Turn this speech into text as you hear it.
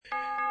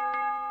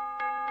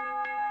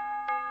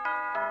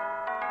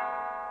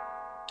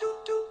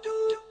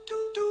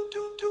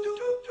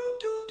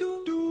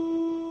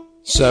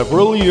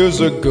Several years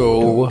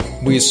ago,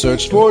 we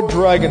searched for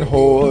dragon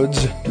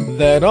hordes,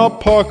 then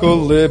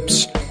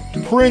apocalypse.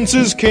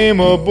 Princes came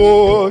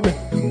aboard,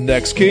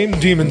 next came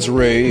Demon's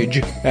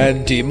Rage,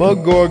 and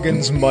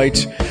Demogorgon's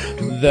Might.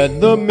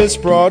 Then the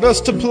mist brought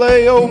us to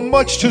play, oh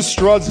much to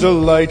Strahd's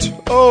delight.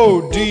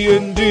 Oh,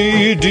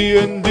 D&D,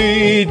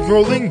 D&D,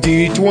 rolling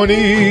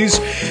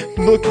D20s,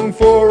 looking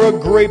for a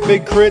great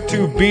big crit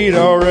to beat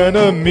our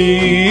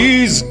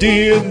enemies.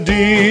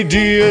 D&D,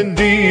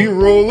 D&D,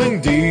 rolling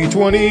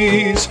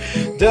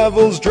D20s,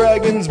 devils,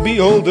 dragons,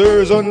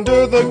 beholders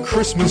under the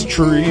Christmas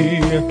tree.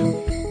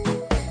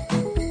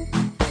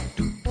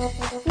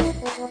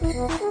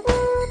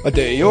 A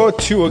day or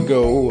two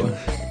ago,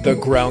 the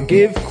ground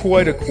gave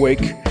quite a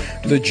quake.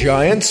 The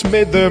giants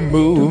made their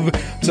move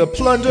to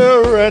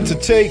plunder and to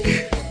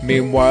take.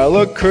 Meanwhile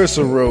a curse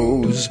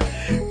arose,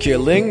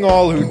 killing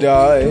all who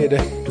died.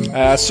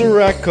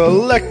 Asarak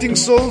collecting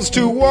souls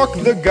to walk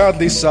the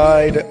godly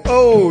side.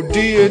 Oh,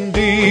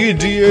 D&D,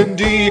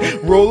 D&D,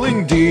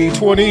 rolling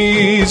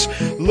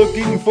D20s,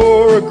 looking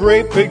for a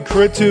great big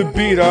crit to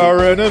beat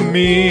our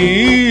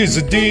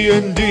enemies.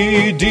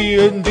 D&D,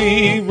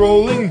 D&D,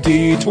 rolling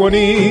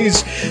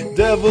D20s,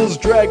 devils,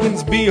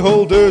 dragons,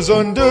 beholders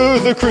under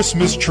the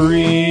Christmas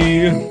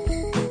tree.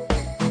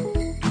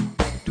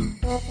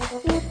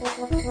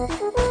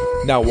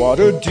 Now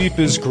Waterdeep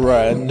is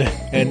grand,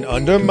 and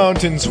under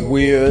mountains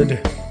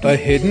weird, a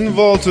hidden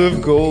vault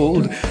of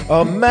gold,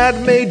 a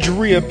mad mage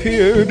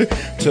reappeared.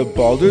 To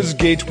Baldur's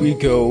Gate we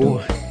go,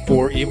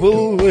 for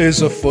evil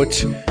is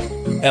afoot.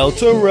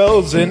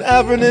 Elturel's in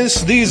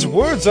Avernus, these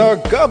words are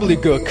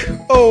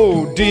gobbledygook.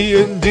 Oh,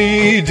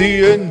 D&D,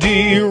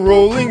 D&D,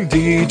 rolling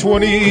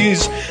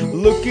D20s,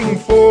 looking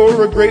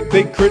for a great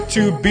big crit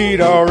to beat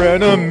our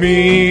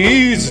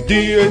enemies.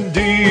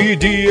 D&D,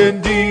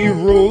 D&D,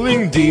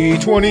 rolling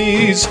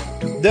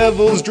D20s,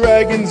 devils,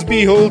 dragons,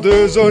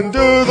 beholders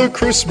under the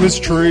Christmas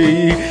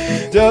tree.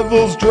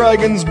 Devils,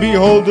 dragons,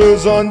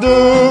 beholders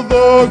under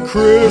the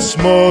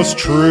Christmas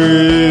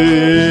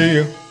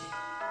tree.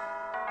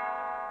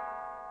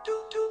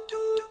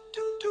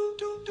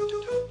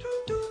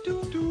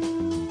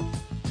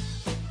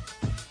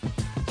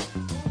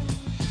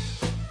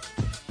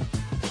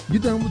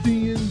 Get down with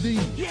DnD.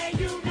 Yeah,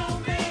 you know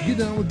me. Get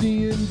down with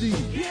DnD.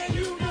 Yeah,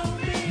 you know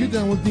me. Get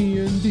down with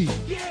DnD.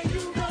 Yeah,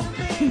 you know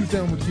me. Who's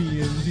down with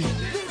DnD?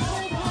 This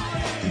whole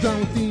party. You down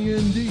with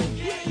DnD?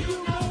 Yeah, you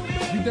know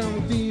me. You down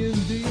with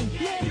DnD?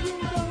 Yeah, you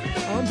know me.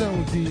 I'm down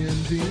with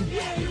DnD.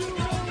 Yeah, you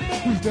know me.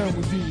 Who's down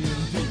with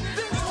DnD?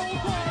 This whole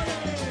party.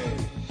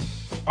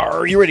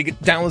 Are you ready to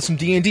get down with some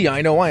D&D?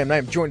 I know I am. I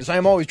am joined, as I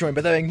am always joined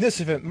by that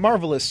magnificent,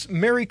 marvelous,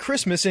 Merry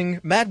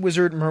Christmasing Mad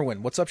Wizard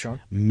Merwin. What's up, Sean?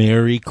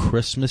 Merry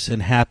Christmas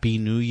and Happy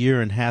New Year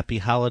and Happy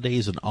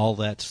Holidays and all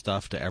that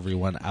stuff to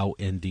everyone out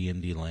in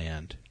D&D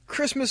land.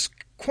 Christmas,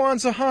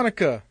 Kwanzaa,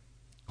 Hanukkah,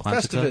 Kwanzaa?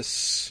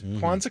 Festivus,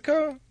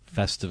 Kwanzaa?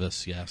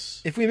 Festivus,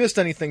 yes. If we missed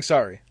anything,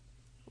 sorry.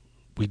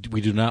 We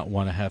do not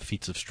want to have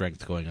feats of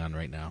strength going on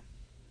right now.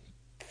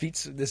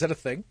 Feats, is that a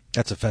thing?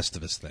 That's a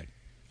Festivus thing.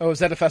 Oh, is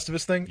that a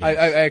Festivus thing? Yes.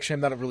 I actually am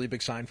not a really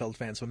big Seinfeld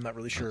fan, so I'm not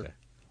really sure. Okay.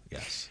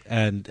 Yes.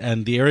 And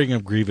the airing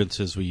of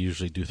grievances we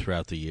usually do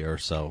throughout the year,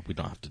 so we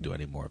don't have to do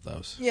any more of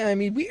those. Yeah, I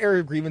mean, we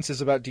air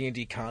grievances about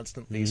D&D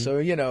constantly, so,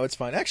 it's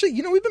fine. Actually,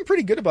 we've been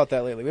pretty good about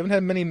that lately. We haven't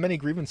had many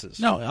grievances.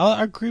 No,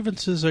 our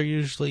grievances are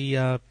usually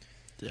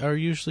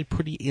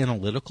pretty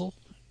analytical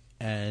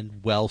and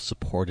well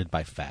supported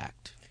by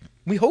fact.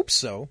 We hope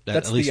so.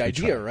 That's At least the we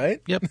idea, try.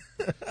 right? Yep.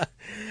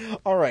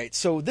 All right,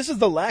 so this is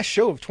the last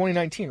show of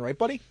 2019, right,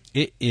 buddy?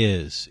 It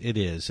is.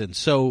 And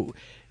so,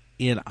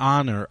 in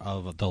honor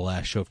of the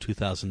last show of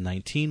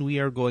 2019, we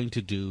are going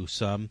to do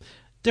some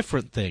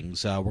different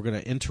things. We're going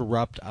to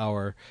interrupt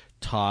our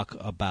talk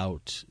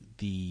about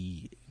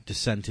the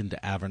Descent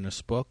into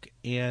Avernus book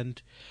and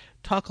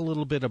talk a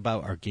little bit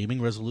about our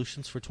gaming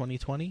resolutions for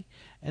 2020,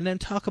 and then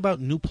talk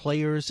about new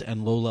players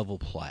and low-level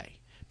play,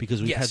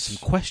 because we've had some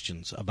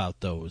questions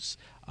about those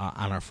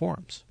on our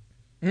forums.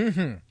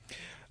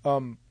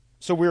 Mm-hmm.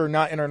 So we're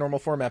not in our normal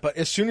format, but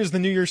as soon as the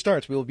new year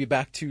starts, we will be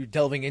back to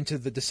delving into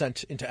the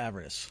Descent into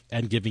Avernus.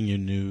 And giving you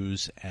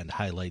news and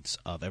highlights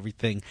of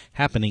everything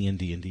happening in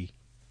D&D.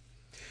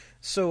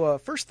 So,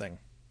 first thing,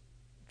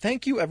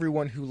 thank you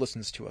everyone who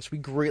listens to us. We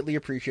greatly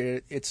appreciate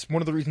it. It's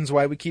one of the reasons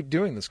why we keep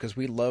doing this, because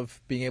we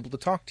love being able to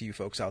talk to you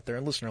folks out there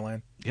in listener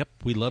land. Yep,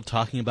 we love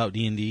talking about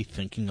D&D,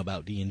 thinking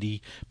about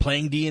D&D,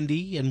 playing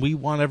D&D, and we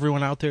want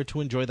everyone out there to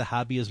enjoy the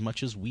hobby as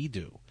much as we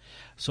do.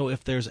 So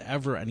if there's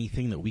ever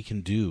anything that we can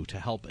do to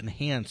help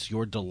enhance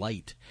your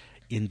delight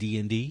in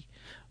D&D,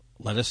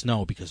 let us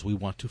know, because we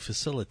want to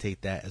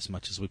facilitate that as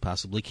much as we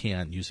possibly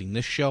can using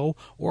this show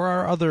or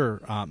our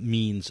other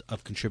means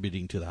of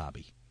contributing to the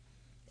hobby.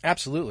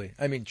 Absolutely.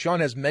 I mean, Sean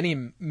has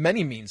many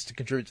means to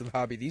contribute to the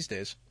hobby these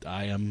days.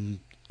 I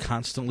am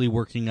constantly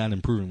working on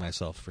improving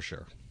myself, for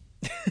sure.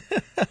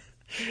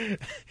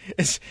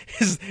 Is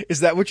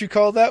that what you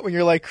call that when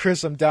you're like,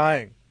 Chris, I'm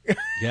dying?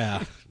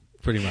 Yeah,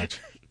 pretty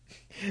much.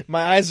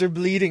 My eyes are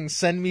bleeding.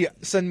 Send me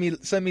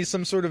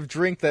some sort of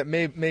drink that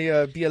may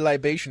be a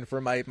libation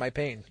for my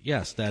pain.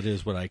 Yes, that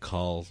is what I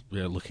call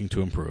looking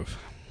to improve.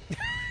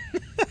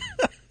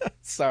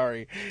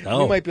 Sorry,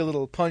 Oh. we might be a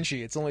little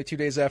punchy. It's only 2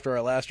 days after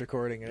our last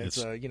recording, and it's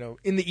It's-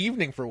 in the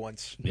evening for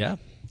once. Yeah.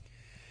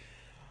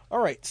 All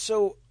right,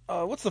 so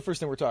what's the first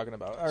thing we're talking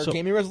about? Our So-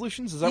 gaming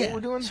resolutions? Is that what we're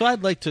doing? So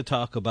I'd like to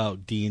talk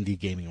about D&D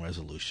gaming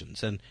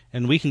resolutions, and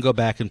we can go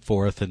back and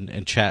forth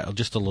and chat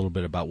just a little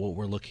bit about what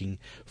we're looking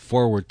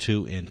forward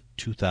to in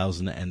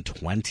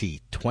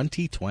 2020.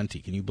 2020,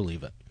 can you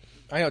believe it?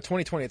 I know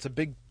 2020. It's a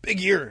big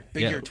year.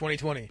 Big Yeah. year.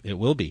 2020. It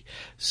will be.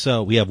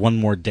 So we have one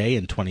more day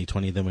in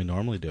 2020 than we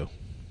normally do,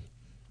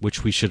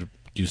 which we should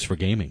use for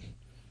gaming.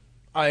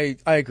 I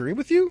agree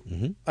with you.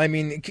 Mhm. I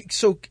mean,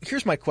 so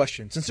here's my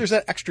question: since there's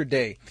that extra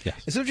day,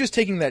 Yes. instead of just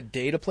taking that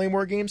day to play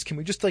more games, can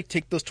we just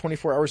take those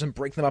 24 hours and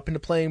break them up into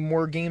playing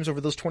more games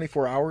over those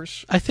 24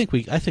 hours? I think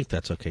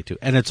that's okay too.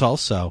 And it's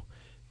also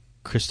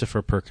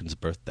Christopher Perkins'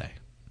 birthday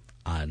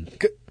on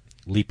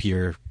leap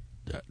year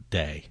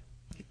day.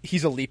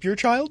 He's a leap year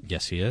child.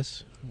 Yes, he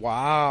is.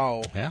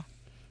 Wow. Yeah.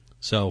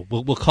 So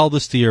we'll call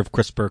this the year of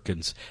Chris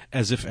Perkins,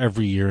 as if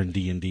every year in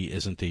D&D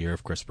isn't the year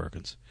of Chris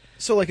Perkins.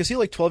 So is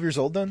he 12 years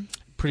old then?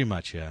 Pretty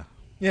much, yeah.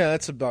 Yeah,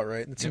 that's about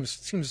right. It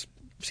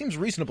seems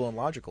reasonable and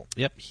logical.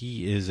 Yep,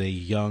 he is a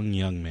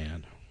young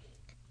man.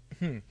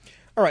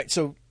 All right,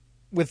 so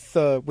with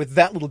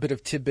that little bit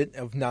of tidbit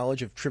of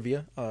knowledge of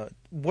trivia,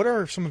 what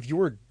are some of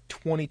your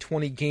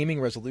 2020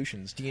 gaming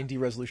resolutions? D&D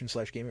resolutions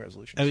 / gaming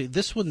resolutions. I mean,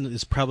 this one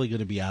is probably going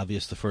to be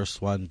obvious, the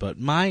first one, but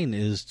mine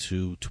is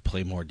to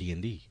play more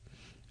D&D.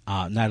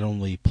 Not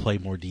only play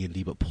more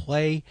D&D, but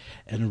play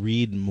and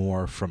read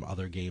more from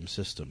other game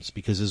systems.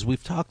 Because as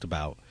we've talked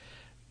about,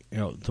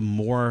 the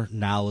more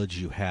knowledge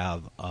you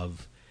have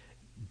of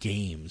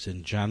games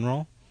in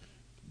general,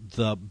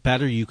 the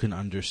better you can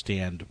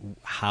understand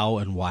how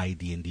and why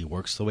D&D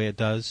works the way it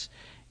does,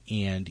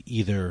 and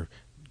either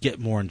get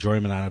more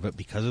enjoyment out of it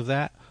because of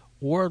that,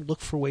 or look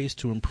for ways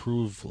to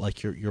improve,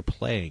 like your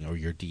playing or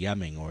your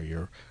DMing or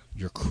your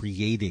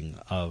creating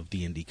of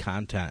D&D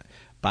content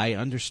by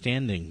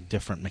understanding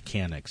different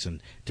mechanics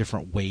and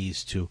different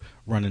ways to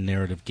run a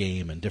narrative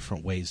game and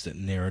different ways that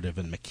narrative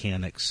and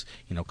mechanics,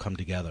 come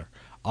together.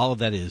 All of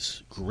that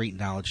is great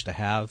knowledge to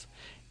have,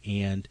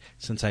 and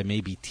since I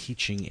may be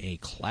teaching a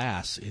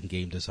class in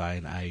game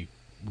design, I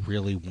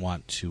really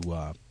want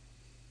to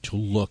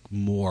look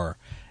more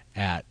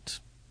at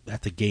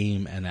the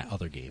game and at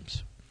other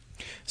games.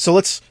 So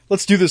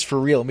let's do this for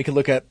real, and we can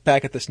look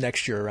back at this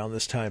next year around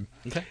this time.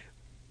 Okay.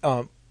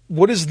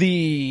 What is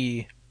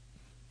the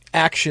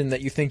action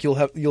that you think you'll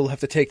have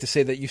to take to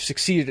say that you've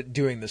succeeded at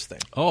doing this thing?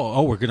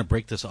 Oh, we're going to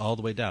break this all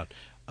the way down.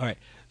 All right.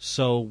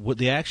 So what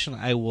the action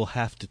I will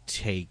have to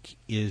take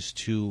is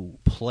to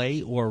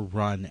play or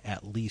run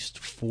at least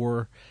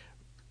 4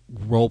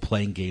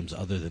 role-playing games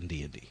other than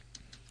D&D.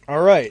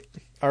 All right.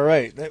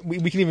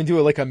 We can even do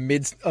it like a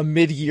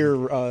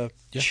mid-year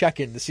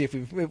check-in to see if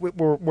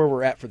where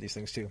we're at for these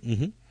things too.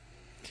 Mm-hmm.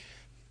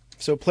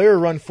 So play or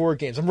run 4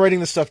 games. I'm writing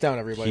this stuff down,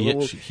 everybody.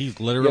 He's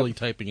literally Yep.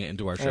 typing it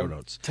into our show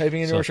notes.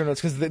 Typing into our show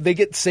notes because they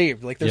get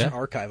saved. Like there's an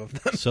archive of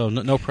them. So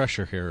no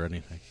pressure here or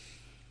anything.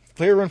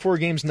 Play or run 4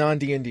 games non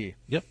D&D.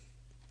 Yep.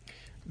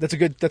 That's a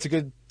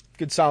good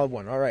solid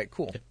one. All right,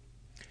 cool.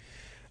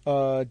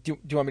 Yep. Do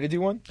you want me to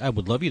do one? I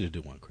would love you to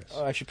do one, Chris.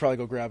 I should probably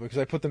go grab it because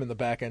I put them in the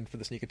back end for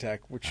the sneak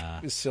attack, which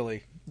is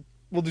silly.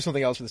 We'll do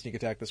something else for the sneak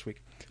attack this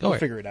week. We'll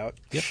figure it out.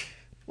 Yep.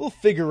 We'll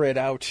figure it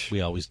out.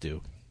 We always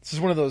do. This is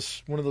one of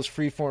those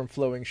free-form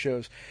flowing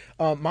shows.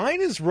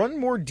 Mine is run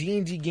more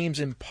D&D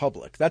games in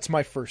public. That's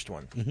my first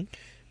one. Mm-hmm.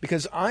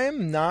 Because I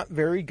am not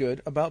very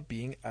good about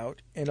being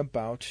out and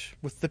about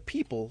with the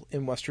people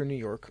in Western New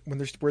York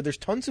where there's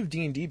tons of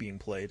D&D being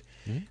played.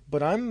 Mm-hmm.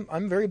 But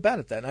I'm very bad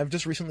at that, and I've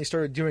just recently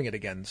started doing it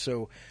again.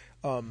 So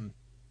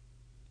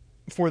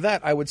for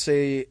that, I would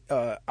say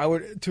I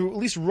would to at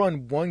least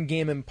run 1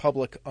 game in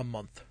public a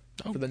month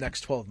for the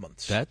next 12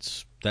 months.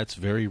 That's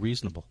very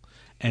reasonable.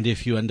 And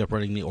if you end up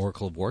running the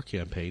Oracle of War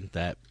campaign,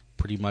 that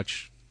pretty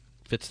much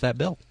fits that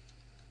bill.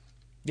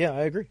 Yeah,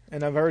 I agree.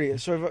 And I've already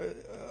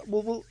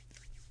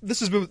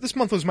this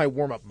month was my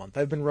warm-up month.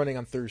 I've been running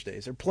on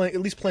Thursdays, or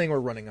playing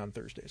or running on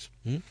Thursdays.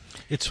 Mm-hmm.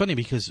 It's funny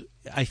because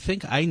I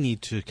think I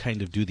need to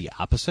kind of do the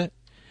opposite.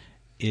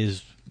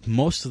 Is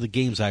most of the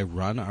games I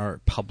run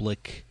are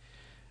public,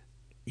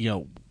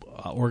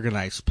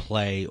 organized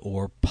play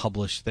or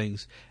published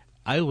things.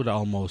 I would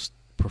almost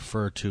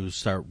prefer to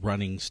start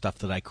running stuff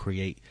that I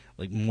create,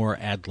 like more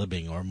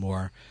ad-libbing or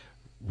more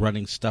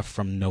running stuff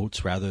from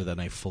notes rather than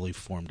a fully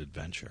formed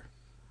adventure.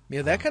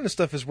 Yeah, that kind of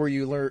stuff is where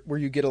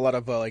you get a lot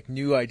of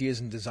new ideas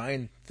and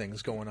design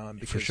things going on,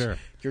 because For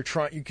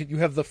sure. you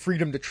have the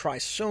freedom to try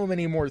so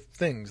many more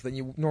things than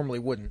you normally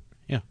wouldn't.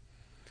 Yeah.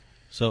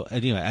 So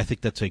anyway, I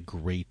think that's a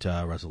great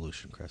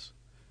resolution, Chris.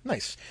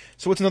 Nice.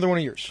 So what's another one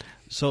of yours?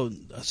 So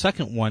a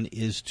second one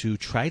is to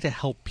try to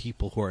help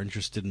people who are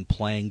interested in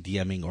playing,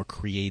 DMing, or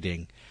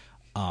creating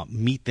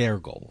meet their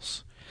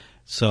goals.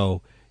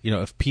 So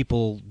if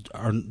people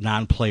are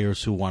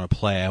non-players who want to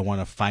play, I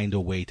want to find a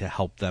way to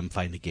help them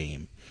find a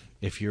game.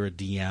 If you're a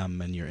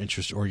DM and you're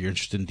interested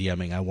in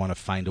DMing, I want to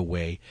find a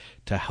way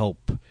to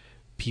help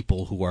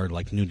people who are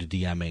like new to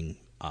DMing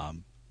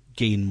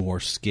gain more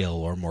skill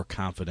or more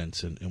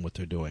confidence in what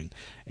they're doing.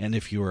 And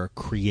if you're a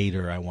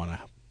creator, I want to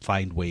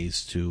find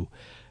ways to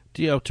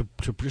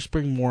just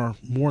bring more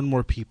and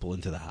more people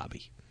into the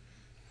hobby.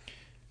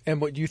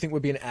 And what do you think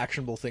would be an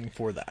actionable thing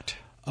for that?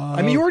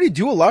 I mean, you already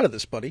do a lot of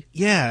this, buddy.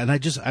 Yeah, and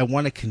I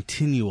want to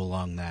continue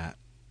along that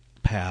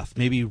path,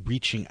 maybe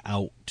reaching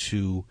out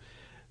to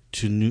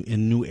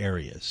new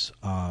areas.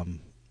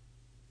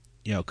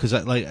 Because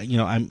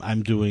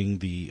I'm doing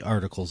the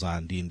articles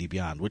on D&D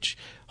Beyond, which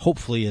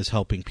hopefully is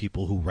helping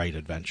people who write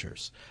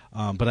adventures.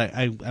 But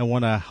I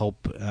want to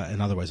help in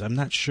other ways. I'm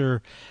not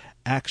sure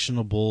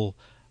actionable.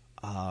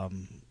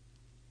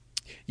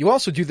 You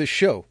also do this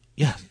show.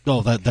 Yeah,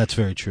 that's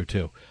very true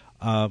too.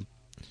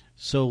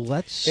 So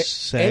let's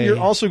say, and you're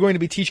also going to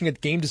be teaching a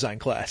game design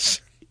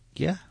class.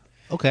 Yeah.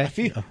 Okay.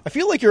 I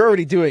feel like you're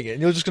already doing it,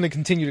 and you're just going to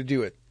continue to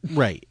do it.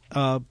 Right.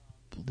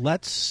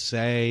 Let's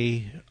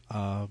say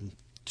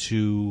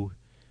to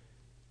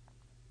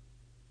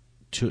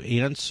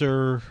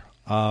answer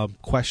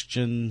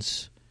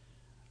questions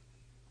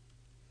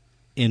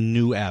in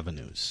new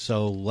avenues.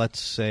 So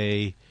let's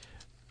say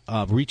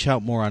reach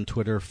out more on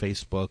Twitter,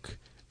 Facebook,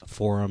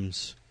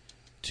 forums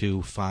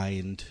to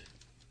find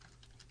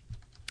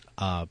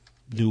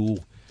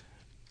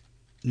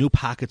new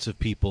pockets of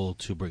people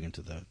to bring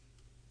into the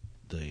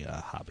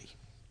hobby.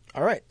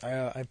 All right,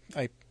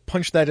 I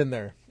punched that in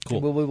there.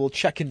 Cool. We will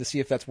check in to see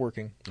if that's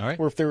working. All right.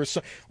 Or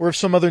if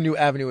some other new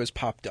avenue has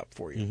popped up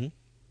for you. Mm-hmm.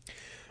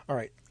 All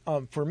right.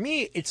 For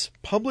me, it's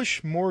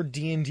publish more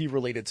D&D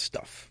related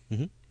stuff,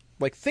 Mm-hmm.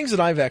 like things that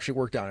I've actually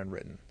worked on and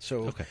written.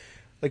 So, Okay.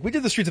 like we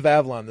did the Streets of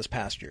Avalon this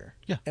past year,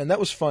 Yeah. and that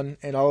was fun.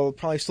 And I'll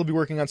probably still be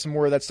working on some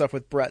more of that stuff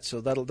with Brett.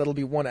 So that'll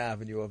be one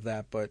avenue of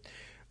that. But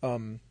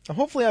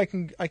hopefully I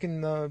can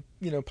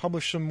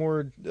publish some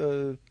more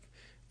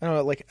I don't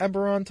know, like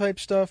Eberron type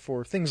stuff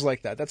or things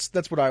like that.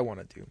 That's what I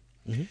want to do.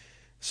 Mm-hmm.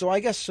 So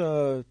I guess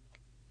for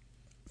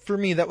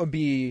me that would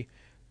be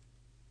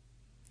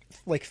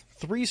like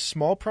 3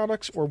 small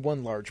products or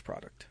 1 large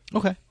product.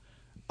 Okay.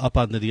 Up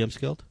on the DM's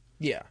Guild?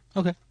 Yeah.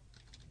 Okay.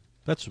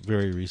 That's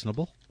very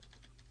reasonable.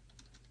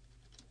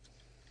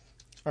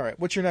 All right.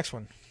 What's your next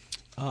one?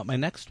 My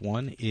next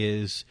one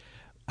is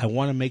I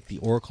want to make the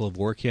Oracle of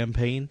War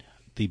campaign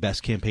the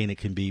best campaign it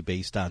can be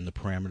based on the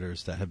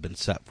parameters that have been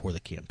set for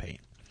the campaign.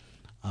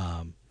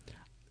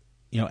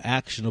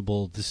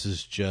 Actionable, this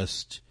is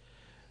just,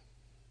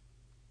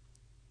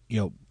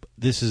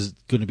 this is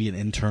going to be an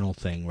internal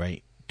thing,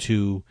 right?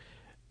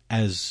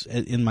 As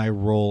in my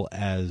role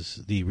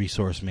as the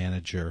resource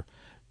manager,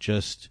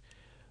 just,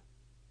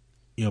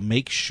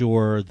 make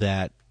sure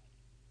that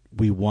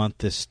we want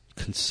this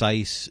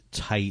concise,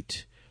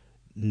 tight,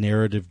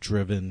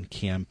 narrative-driven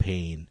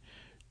campaign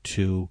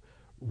to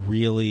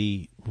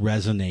really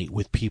resonate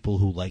with people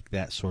who like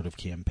that sort of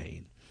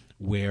campaign,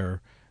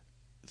 where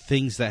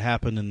things that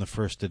happen in the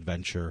first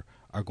adventure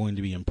are going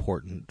to be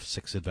important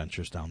 6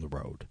 adventures down the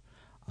road.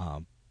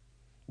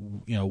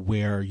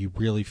 Where you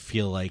really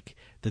feel like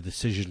the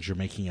decisions you're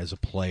making as a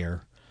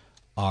player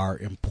are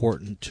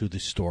important to the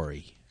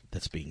story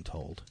that's being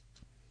told.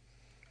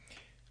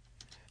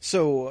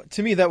 So,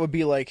 to me, that would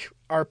be like,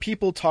 are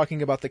people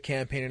talking about the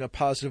campaign in a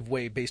positive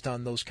way based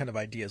on those kind of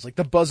ideas? Like,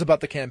 the buzz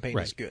about the campaign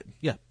is good.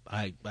 Yeah,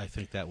 I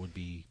think that would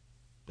be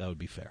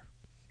fair.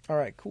 All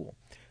right, cool.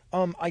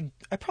 I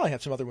probably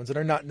have some other ones that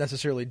are not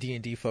necessarily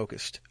D&D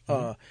focused.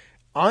 Mm-hmm.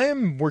 I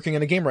am working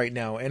on a game right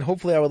now, and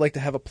hopefully I would like to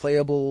have a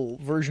playable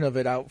version of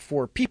it out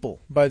for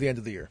people by the end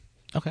of the year.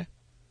 Okay.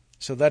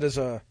 So that is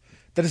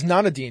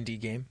not a D&D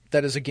game.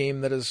 That is a game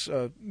that is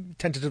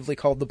tentatively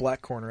called The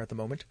Black Corner at the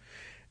moment.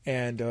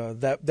 And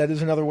that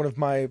is another one of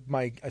my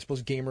I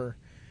suppose gamer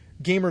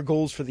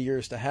goals for the year,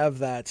 is to have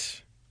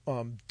that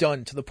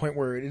done to the point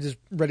where it is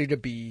ready to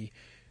be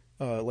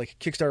like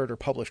Kickstarted or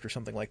published or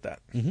something like that.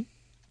 Mm-hmm.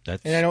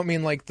 And I don't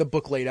mean like the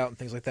book laid out and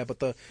things like that,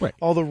 but right.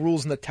 all the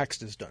rules and the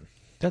text is done.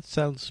 That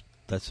sounds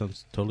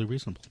totally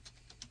reasonable.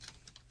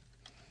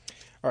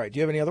 All right. Do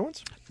you have any other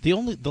ones?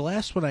 The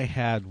last one I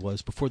had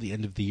was before the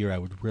end of the year. I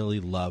would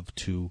really love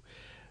to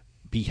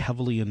be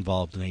heavily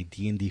involved in a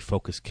D&D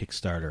focused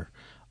Kickstarter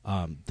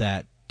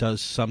that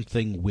does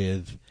something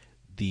with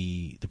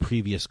the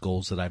previous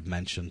goals that I've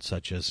mentioned,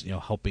 such as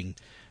helping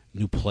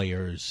new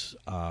players,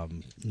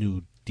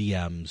 new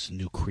DMs,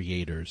 new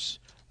creators.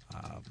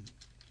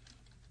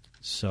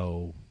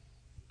 So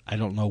I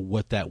don't know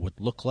what that would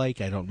look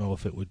like. I don't know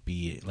if it would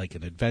be like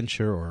an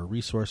adventure or a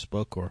resource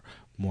book or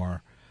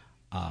more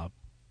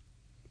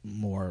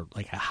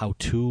like a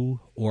how-to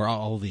or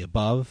all of the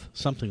above,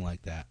 something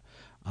like that.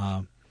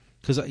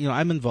 Because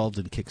I'm involved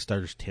in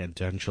Kickstarters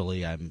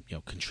tangentially. I'm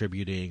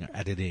contributing,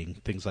 editing,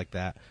 things like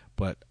that.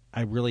 But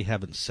I really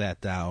haven't sat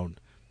down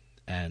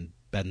and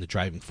been the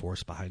driving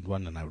force behind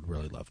one, and I would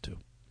really love to.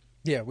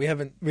 Yeah, we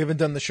haven't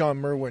done the Sean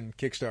Merwin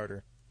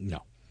Kickstarter.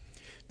 No,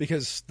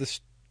 because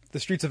the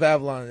Streets of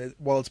Avalon,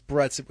 while it's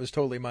Brett's, it was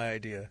totally my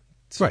idea.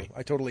 So Right.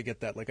 I totally get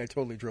that. Like, I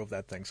totally drove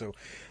that thing. So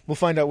we'll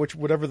find out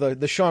whatever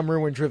the Sean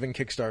Merwin driven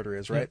Kickstarter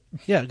is, right?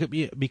 Yeah,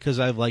 because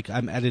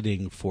I'm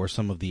editing for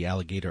some of the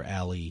Alligator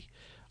Alley,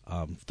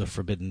 the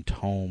Forbidden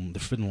Tome, the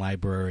Forbidden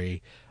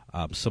Library,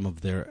 some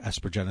of their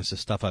Esper Genesis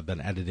stuff I've been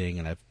editing,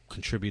 and I've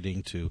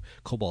contributing to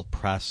Cobalt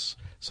Press,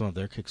 some of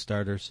their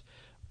Kickstarters.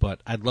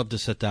 But I'd love to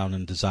sit down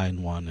and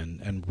design one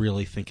and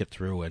really think it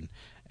through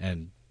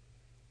and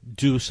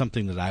do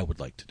something that I would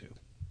like to do.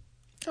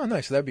 Oh,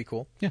 nice. That'd be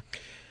cool. Yeah.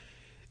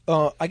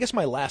 I guess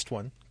my last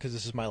one, because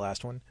this is my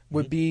last one,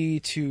 would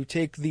be to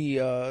take the...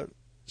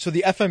 so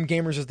the FM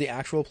Gamers is the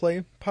actual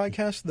play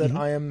podcast that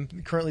I am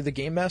currently the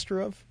game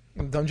master of,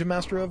 dungeon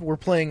master of. We're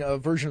playing a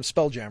version of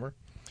Spelljammer.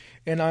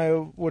 And I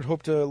would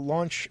hope to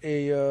launch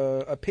a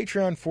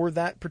Patreon for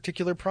that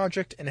particular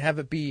project and have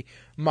it be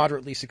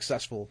moderately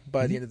successful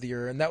by the end of the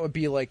year. And that would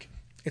be like,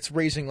 it's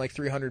raising like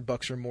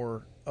 $300 or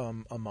more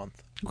a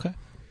month. Okay.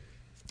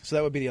 So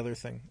that would be the other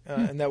thing.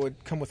 And that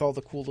would come with all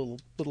the cool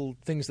little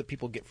things that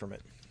people get from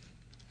it.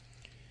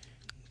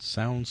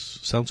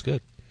 Sounds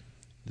good.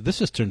 This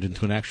has turned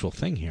into an actual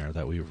thing here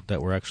that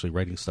we're actually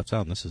writing stuff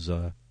down. This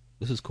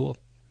is cool.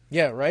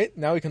 Yeah, right?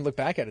 Now we can look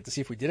back at it to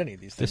see if we did any of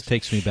these things. This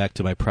takes me back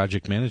to my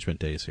project management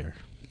days here.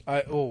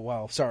 Oh,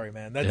 wow. Sorry,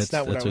 man. That's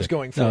not what I was okay.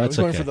 going for. No, I that's was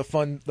going okay. for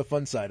the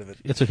fun side of it.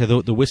 It's okay.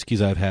 The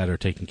whiskeys I've had are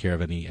taking care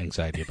of any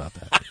anxiety about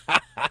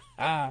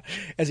that.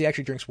 As he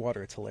actually drinks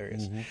water, it's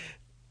hilarious.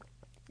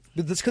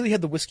 But that's because he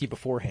had the whiskey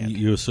beforehand.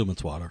 You assume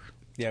it's water.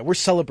 Yeah, we're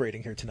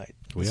celebrating here tonight.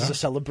 We This is are. a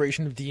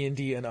celebration of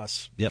D&D and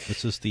us. Yep,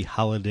 this is the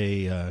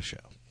holiday show.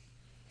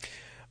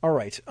 All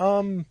right.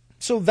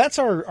 So that's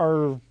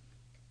our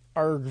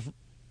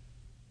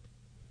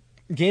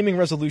gaming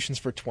resolutions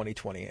for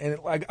 2020, and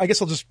I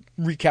guess I'll just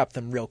recap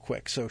them real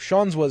quick. So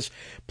Sean's was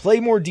play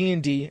more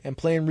D&D and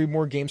play and read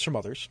more games from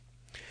others.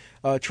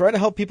 Try to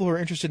help people who are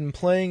interested in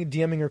playing,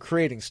 DMing, or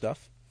creating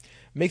stuff.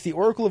 Make the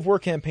Oracle of War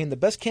campaign the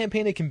best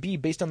campaign it can be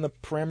based on the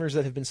parameters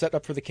that have been set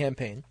up for the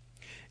campaign.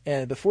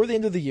 And before the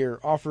end of the year,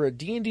 offer a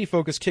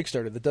D&D-focused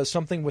Kickstarter that does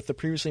something with the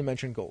previously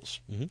mentioned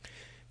goals.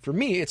 For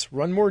me, it's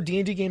run more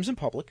D&D games in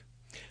public,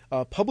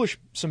 publish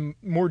some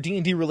more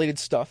D&D related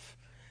stuff,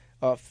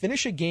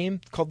 finish a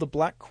game called The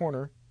Black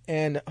Corner,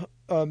 and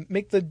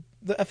make the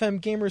FM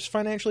gamers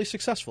financially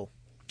successful.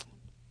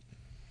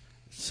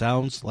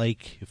 Sounds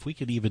like if we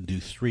could even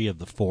do 3 of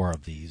the 4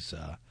 of these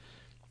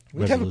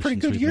We'd have a pretty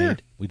resolutions good we've year.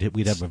 made,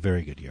 we'd have a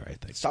very good year, I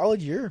think.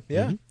 Solid year,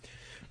 yeah.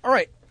 All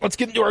right, let's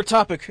get into our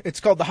topic. It's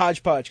called the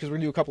Hodgepodge because we're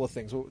going to do a couple of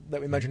things that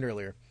we mentioned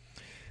earlier.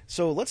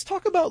 So let's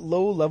talk about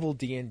low-level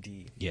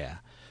D&D. Yeah.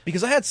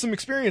 Because I had some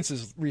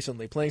experiences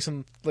recently playing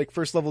some like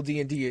first-level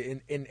D&D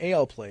in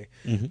AL play.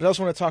 But I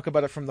also want to talk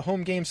about it from the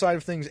home game side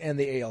of things and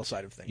the AL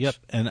side of things. Yep,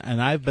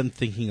 and I've been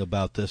thinking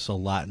about this a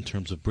lot in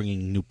terms of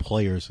bringing new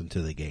players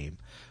into the game,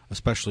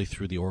 especially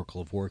through the Oracle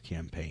of War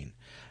campaign.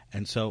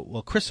 And so,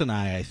 well, Chris and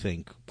I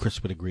think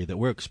Chris would agree that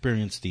we're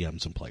experienced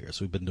DMs and players.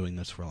 We've been doing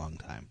this for a long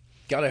time.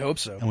 God, I hope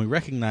so. And we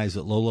recognize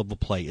that low-level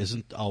play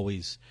isn't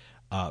always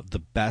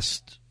the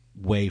best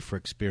way for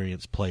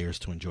experienced players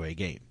to enjoy a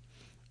game.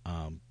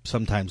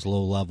 Sometimes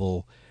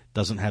low-level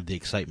doesn't have the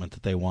excitement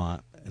that they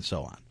want, and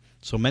so on.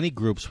 So many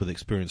groups with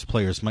experienced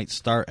players might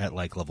start at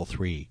like level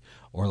 3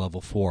 or level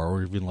 4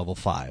 or even level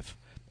 5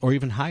 or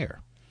even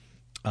higher.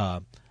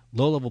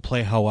 Low-level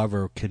play,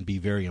 however, can be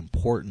very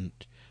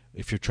important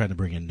if you're trying to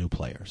bring in new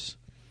players.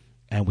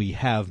 And we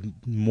have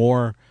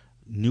more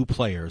new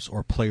players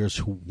or players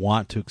who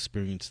want to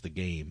experience the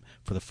game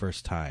for the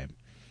first time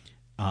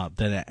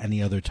than at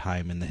any other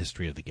time in the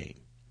history of the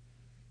game.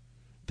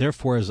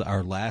 Therefore, as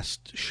our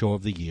last show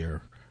of the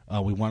year,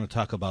 we want to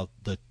talk about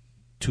the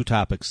 2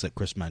 topics that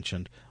Chris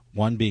mentioned,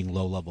 one being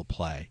low-level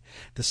play,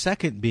 the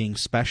second being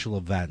special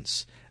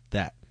events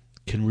that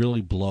can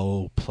really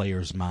blow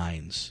players'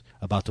 minds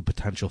about the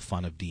potential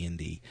fun of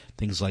D&D,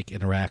 things like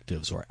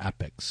interactives or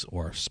epics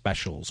or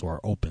specials or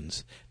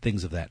opens,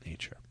 things of that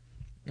nature.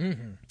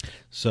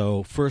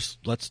 So first,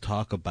 let's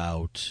talk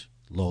about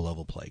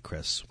low-level play.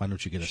 Chris, why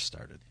don't you get us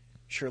started?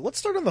 Sure. Let's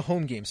start on the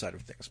home game side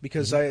of things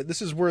because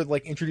this is where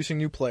like introducing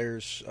new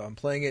players,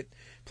 playing it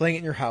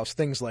in your house,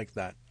 things like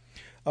that.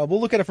 We'll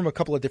look at it from a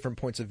couple of different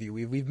points of view.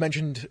 We've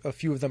mentioned a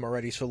few of them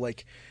already. So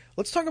like,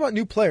 let's talk about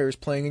new players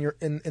playing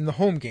in the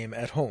home game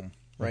at home,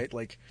 right?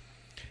 Like,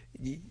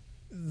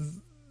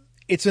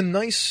 it's a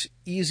nice,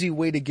 easy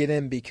way to get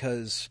in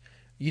because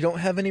you don't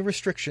have any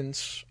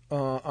restrictions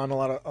on a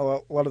lot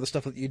of the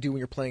stuff that you do when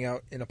you're playing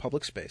out in a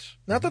public space.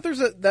 Not that there's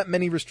that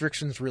many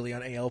restrictions really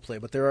on AL play,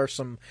 but there are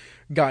some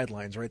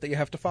guidelines, right, that you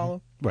have to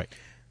follow. Right.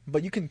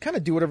 But you can kind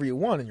of do whatever you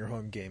want in your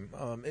home game,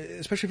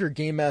 especially if your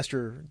game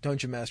master,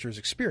 dungeon master is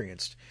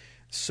experienced.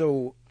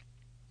 So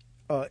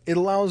it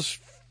allows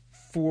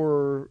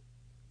for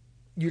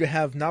you to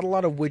have not a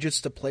lot of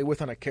widgets to play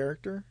with on a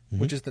character,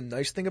 which is the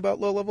nice thing about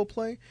low-level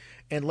play,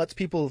 and lets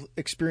people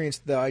experience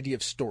the idea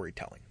of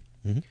storytelling.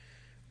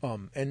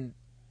 And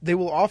they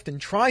will often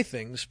try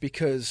things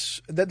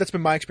because that's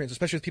been my experience,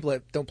 especially with people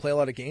that don't play a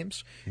lot of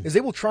games, is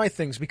they will try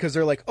things because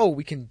they're like, oh,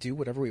 we can do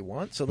whatever we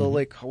want. So they'll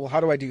like, well,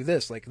 how do I do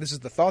this? Like, this is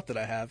the thought that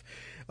I have.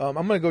 I'm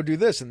going to go do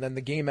this. And then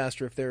the game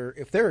master, if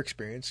they're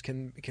experienced,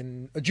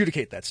 can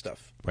adjudicate that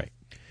stuff. Right.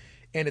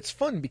 And it's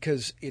fun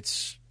because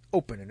it's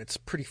open and it's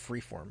pretty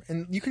freeform.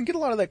 And you can get a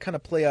lot of that kind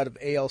of play out of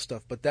AL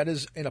stuff, but that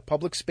is in a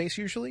public space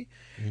usually.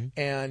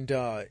 And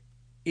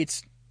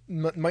it's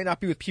might not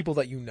be with people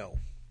that you know.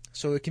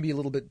 So it can be a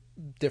little bit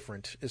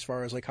different as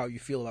far as like how you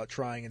feel about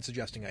trying and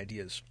suggesting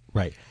ideas.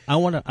 Right. I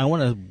want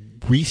to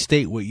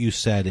restate what you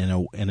said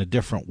in a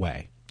different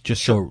way,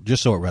 just so it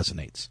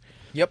resonates.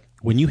 Yep.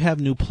 When you have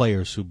new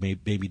players who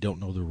maybe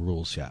don't know the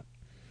rules yet,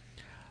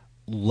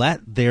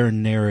 let their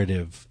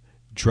narrative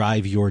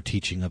drive your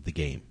teaching of the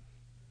game.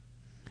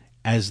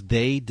 As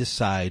they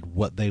decide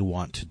what they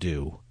want to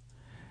do,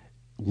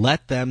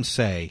 let them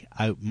say,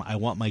 I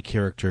want my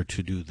character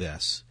to do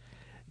this.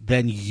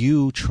 Then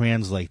you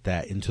translate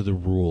that into the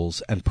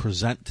rules and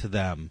present to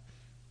them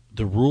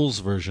the rules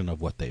version of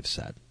what they've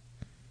said.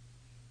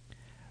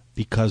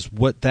 Because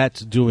what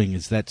that's doing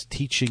is that's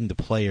teaching the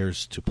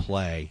players to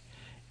play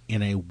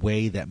in a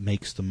way that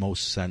makes the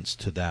most sense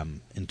to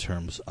them in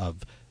terms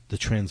of the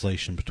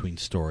translation between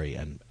story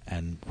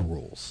and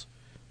rules.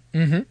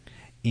 Mm-hmm.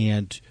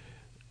 And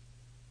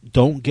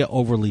don't get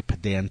overly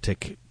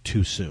pedantic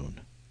too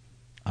soon.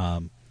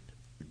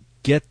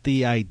 Get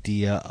the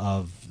idea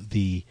of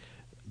the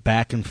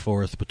back and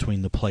forth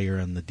between the player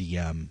and the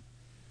DM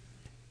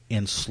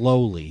and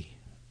slowly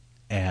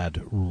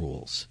add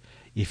rules.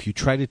 If you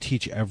try to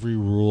teach every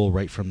rule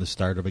right from the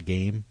start of a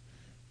game,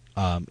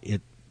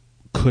 it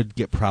could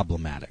get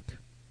problematic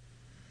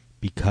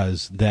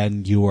because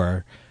then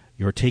you're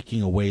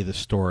taking away the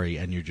story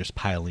and you're just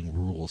piling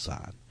rules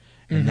on.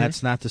 And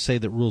that's not to say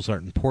that rules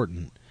aren't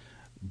important,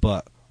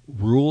 but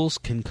rules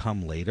can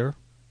come later.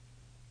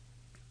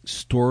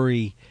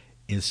 Story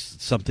is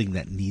something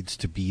that needs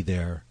to be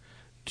there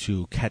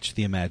to catch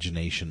the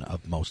imagination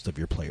of most of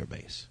your player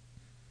base.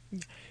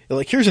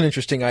 Like, here's an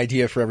interesting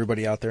idea for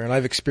everybody out there, and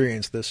I've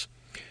experienced this.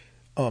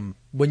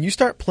 When you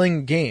start playing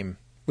a game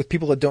with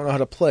people that don't know how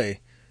to play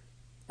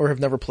or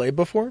have never played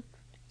before,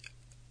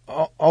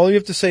 all you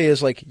have to say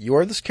is, like, you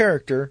are this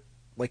character,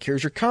 like,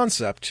 here's your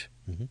concept,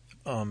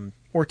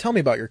 or tell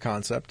me about your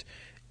concept,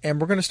 and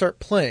we're going to start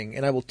playing,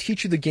 and I will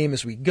teach you the game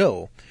as we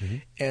go.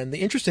 And the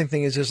interesting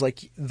thing is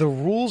like, the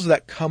rules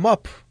that come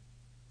up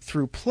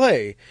through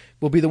play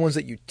will be the ones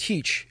that you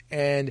teach,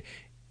 and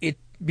it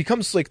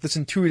becomes like this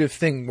intuitive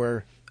thing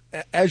where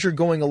as you're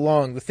going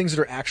along, the things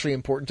that are actually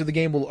important to the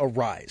game will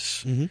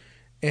arise.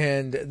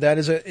 And that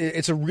is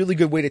it's a really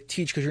good way to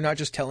teach because you're not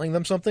just telling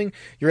them something,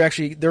 they're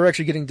actually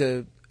getting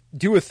to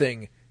do a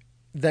thing,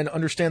 then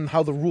understand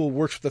how the rule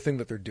works with the thing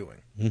that they're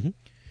doing.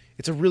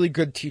 It's a really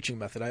good teaching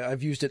method.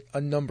 I've used it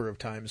a number of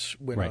times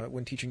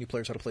when teaching new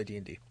players how to play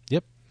D&D.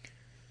 Yep.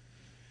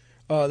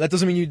 That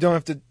doesn't mean you don't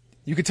have to.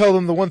 You could tell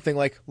them the one thing,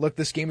 like, look,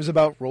 this game is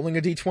about rolling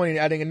a d20 and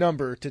adding a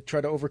number to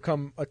try to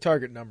overcome a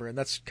target number, and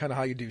that's kind of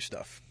how you do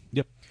stuff.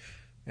 Yep.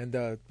 And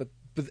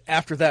but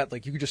after that,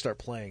 like, you could just start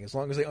playing as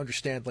long as they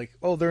understand, like,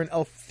 oh, they're an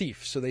elf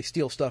thief, so they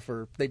steal stuff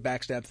or they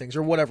backstab things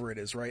or whatever it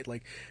is, right?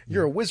 Like,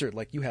 you're a wizard,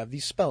 like, you have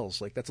these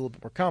spells, like, that's a little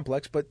bit more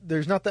complex, but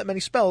there's not that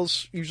many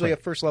spells usually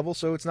at first level,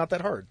 so it's not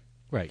that hard.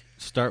 Right.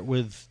 Start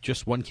with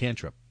just one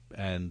cantrip,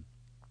 and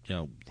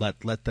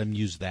let them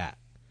use that.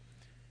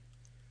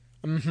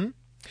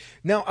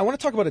 Now, I want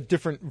to talk about a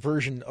different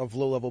version of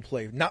low-level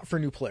play, not for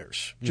new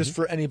players, just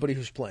for anybody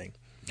who's playing.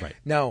 Right.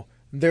 Now,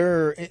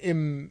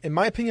 in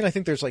my opinion, I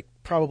think there's like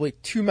probably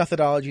two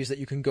methodologies that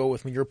you can go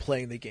with when you're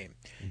playing the game.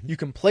 You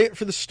can play it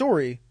for the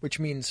story, which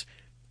means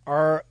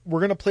we're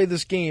going to play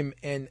this game,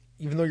 and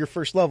even though you're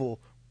first level,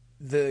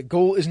 the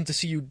goal isn't to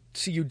see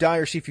you die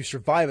or see if you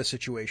survive a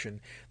situation.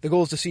 The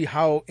goal is to see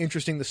how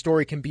interesting the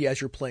story can be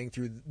as you're playing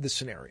through this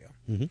scenario.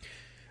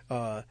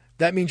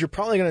 That means you're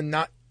probably going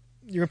to,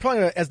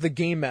 as the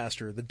game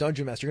master, the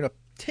dungeon master, you're going to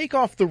take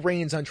off the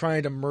reins on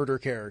trying to murder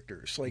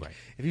characters. Like,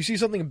 if you see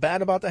something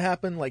bad about to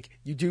happen, like,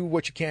 you do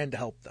what you can to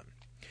help them.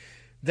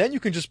 Then you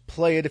can just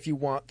play it if you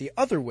want the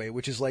other way,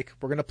 which is like,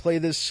 we're going to play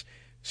this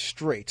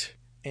straight.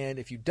 And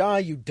if you die,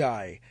 you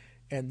die.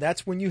 And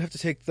that's when you have to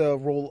take the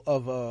role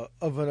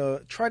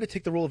try to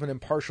take the role of an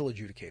impartial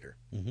adjudicator.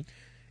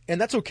 And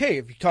that's okay.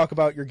 If you talk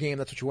about your game,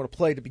 that's what you want to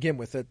play to begin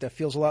with. That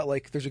feels a lot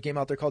like there's a game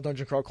out there called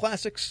Dungeon Crawl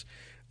Classics.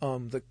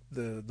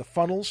 The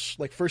funnels,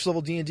 like first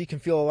level D&D can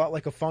feel a lot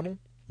like a funnel,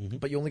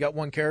 but you only got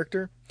one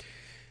character.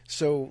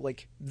 So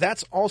like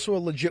that's also a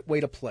legit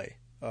way to play.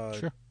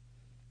 Sure.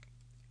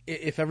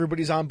 If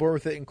everybody's on board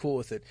with it and cool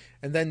with it.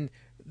 And then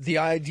the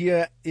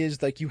idea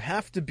is like you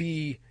have to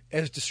be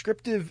as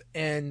descriptive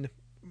and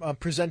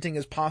presenting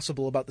as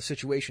possible about the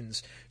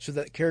situations so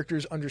that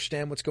characters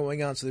understand what's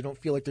going on so they don't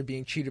feel like they're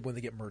being cheated when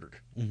they get murdered.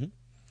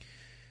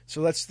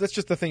 So that's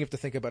just the thing you have to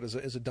think about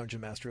as a dungeon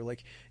master.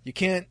 Like, you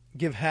can't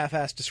give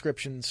half-assed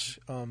descriptions.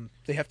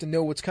 They have to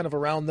know what's kind of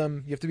around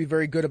them. You have to be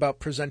very good about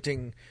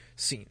presenting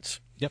scenes.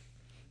 Yep.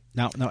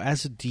 Now,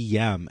 as a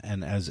DM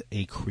and as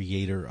a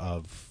creator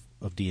of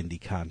of D&D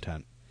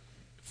content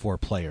for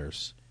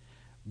players.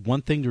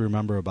 One thing to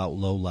remember about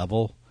low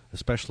level,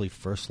 especially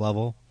first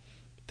level,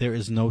 there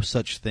is no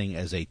such thing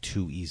as a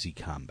too easy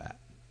combat.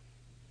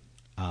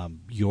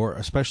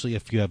 Especially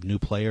if you have new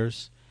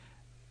players,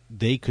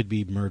 they could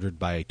be murdered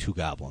by 2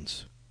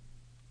 goblins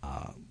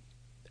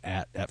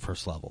at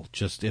first level.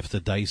 Just if the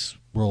dice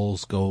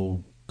rolls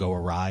go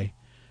awry,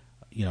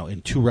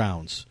 in 2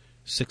 rounds,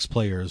 6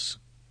 players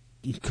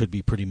could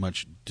be pretty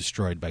much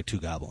destroyed by 2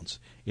 goblins.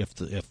 If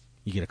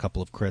you get a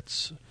couple of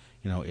crits,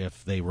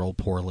 if they roll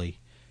poorly,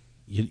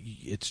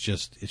 it's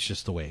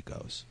just the way it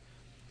goes.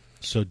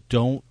 So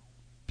don't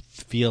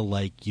feel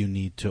like you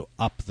need to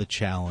up the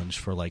challenge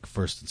for like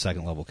first and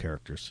second level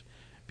characters,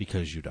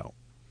 because you don't.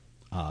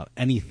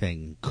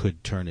 Anything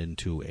could turn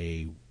into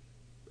a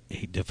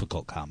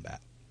difficult combat.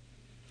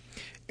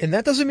 And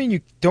that doesn't mean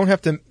you don't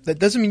have to. That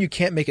doesn't mean you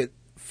can't make it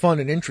fun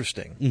and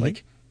interesting. Mm-hmm.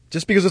 Like,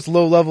 just because it's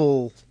low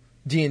level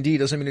D&D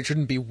doesn't mean it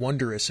shouldn't be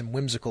wondrous and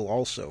whimsical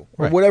also,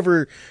 or Right.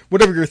 whatever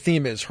your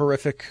theme is,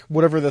 horrific,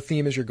 whatever the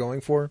theme is you're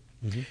going for.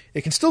 Mm-hmm.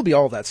 It can still be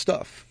all that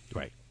stuff.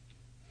 Right.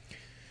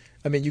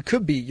 I mean,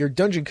 your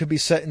dungeon could be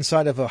set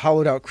inside of a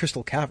hollowed out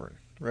crystal cavern,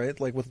 right?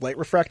 Like with light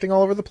refracting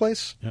all over the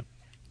place. Yep.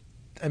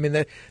 I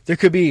mean, there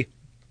could be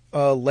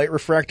light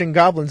refracting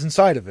goblins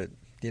inside of it.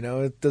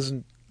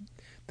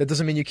 That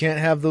doesn't mean you can't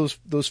have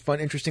those fun,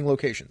 interesting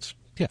locations.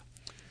 Yeah.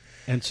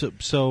 And so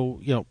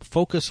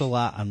focus a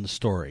lot on the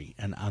story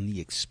and on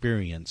the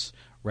experience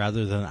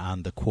rather than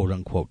on the quote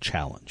unquote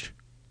challenge.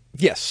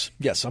 Yes,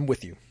 I'm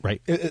with you.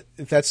 Right.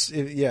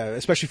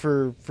 Especially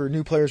for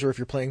new players, or if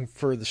you're playing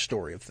for the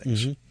story of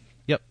things. Mm-hmm.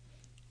 Yep.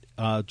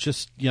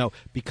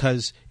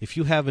 Because if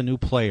you have a new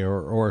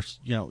player or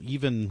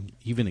even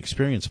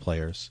experienced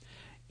players,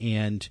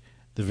 and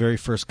the very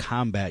first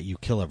combat you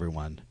kill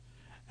everyone,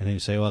 and then you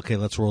say, well, okay,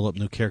 let's roll up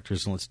new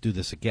characters and let's do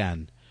this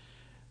again,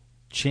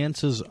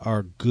 chances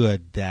are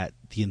good that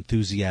the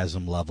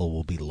enthusiasm level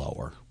will be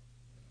lower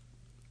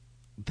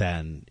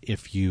than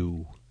if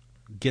you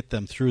get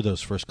them through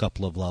those first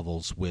couple of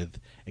levels with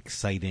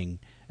exciting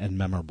and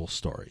memorable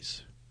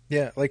stories.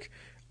 Yeah, like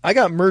I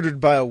got murdered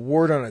by a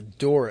ward on a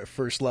door at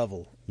first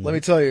level. Mm-hmm. Let me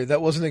tell you,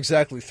 that wasn't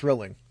exactly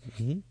thrilling.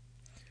 Mm-hmm.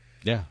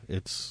 Yeah,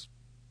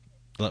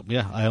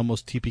 I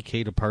almost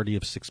TPK'd a party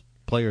of 6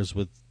 players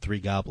with 3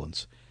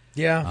 goblins.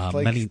 Yeah,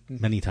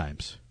 many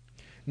times.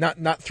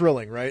 Not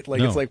thrilling, right? Like,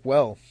 No. It's like,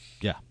 well,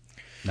 Yeah,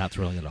 not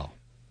thrilling at all.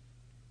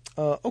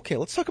 okay,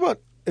 let's talk about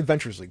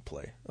Adventures League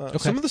play. Okay.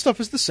 Some of the stuff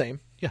is the same,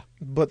 Yeah.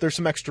 but there's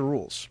some extra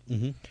rules.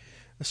 Mm-hmm.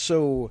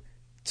 So,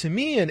 to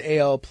me, in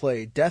AL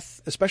play,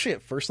 death, especially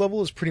at first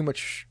level, is pretty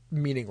much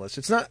meaningless.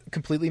 It's not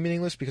completely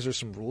meaningless because there's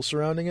some rules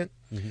surrounding it.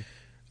 Mm-hmm.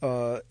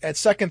 At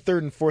second,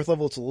 third, and fourth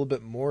level, it's a little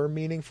bit more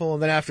meaningful,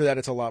 and then after that,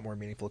 it's a lot more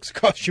meaningful because it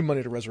costs you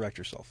money to resurrect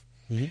yourself.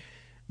 Mm-hmm.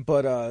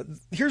 But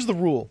here's the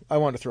rule. I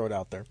want to throw it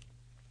out there.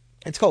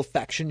 It's called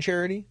faction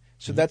charity.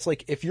 So that's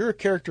like if you're a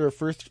character of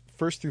first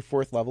through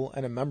fourth level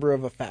and a member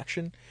of a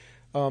faction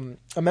or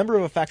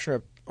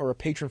a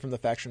patron from the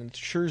faction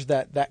ensures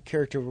that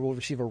character will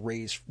receive a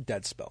raise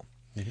dead spell.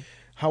 Mm-hmm.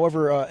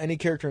 However, any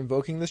character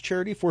invoking this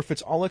charity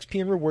forfeits all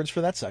XP and rewards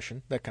for that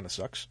session. That kind of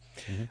sucks.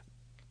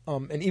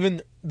 Mm-hmm. And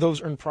even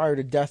those earned prior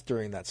to death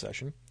during that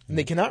session. Mm-hmm. And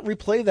they cannot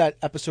replay that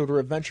episode or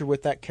adventure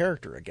with that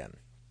character again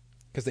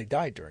because they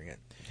died during it.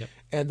 Yep.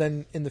 And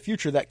then in the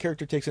future, that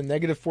character takes a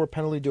 -4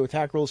 penalty to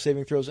attack rolls,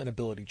 saving throws, and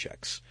ability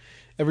checks.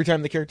 Every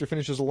time the character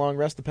finishes a long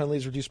rest, the penalty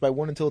is reduced by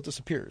 1 until it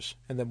disappears.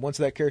 And then once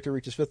that character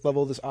reaches 5th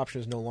level, this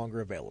option is no longer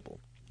available.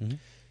 Mm-hmm.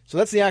 So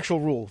that's the actual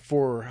rule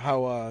for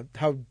how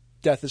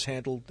death is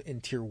handled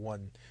in Tier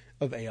 1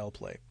 of AL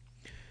play.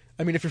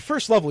 I mean, if you're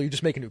first level, you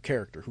just make a new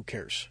character. Who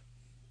cares?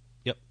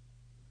 Yep.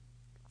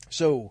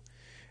 So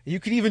you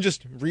could even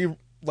just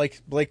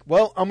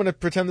well, I'm going to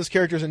pretend this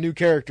character is a new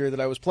character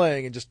that I was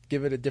playing and just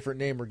give it a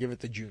different name or give it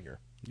to Junior.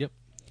 Yep.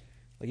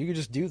 Like, you could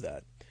just do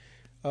that.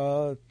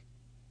 The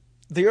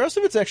rest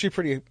of it's actually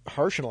pretty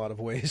harsh in a lot of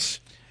ways.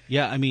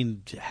 Yeah, I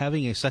mean,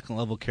 having a second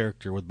level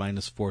character with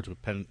 -4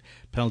 to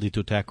penalty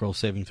to attack roll,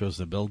 saving throws,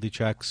 and ability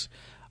checks,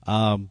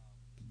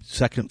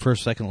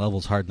 second level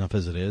is hard enough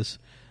as it is.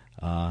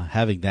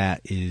 Having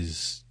that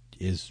is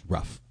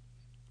rough.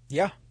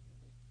 Yeah.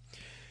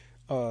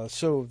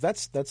 So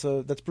that's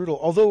brutal.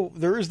 Although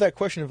there is that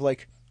question of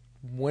like,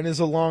 when does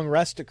a long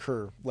rest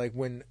occur? Like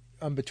when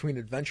I'm between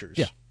adventures.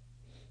 Yeah.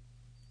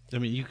 I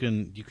mean, you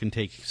can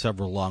take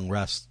several long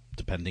rests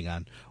depending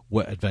on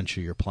what adventure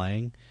you're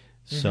playing.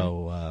 Mm-hmm.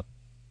 So,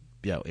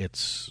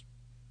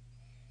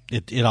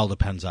 it all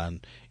depends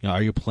on,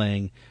 are you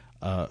playing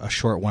a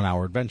short 1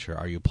 hour adventure?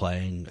 Are you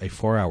playing a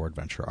 4 hour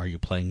adventure? Are you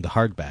playing the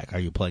hardback? Are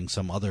you playing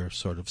some other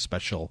sort of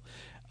special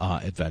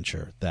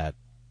adventure that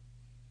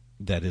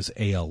is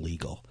AL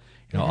legal?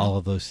 All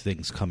of those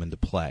things come into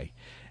play.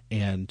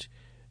 And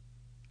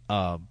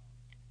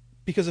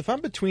because if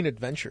I'm between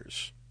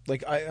adventures,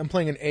 like I'm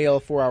playing an AL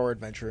 4 hour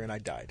adventure and I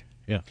died.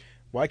 Yeah.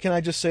 Why can't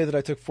I just say that I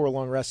took 4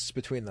 long rests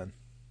between them?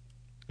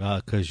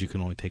 Because you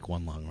can only take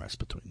 1 long rest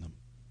between them.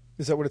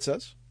 Is that what it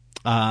says?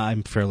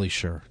 I'm fairly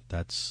sure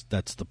that's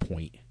the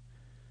point.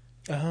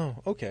 Oh,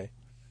 okay.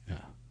 Yeah.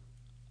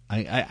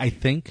 I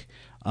think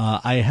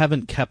I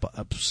haven't kept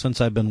up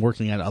since I've been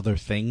working at other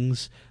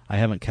things. I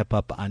haven't kept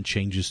up on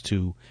changes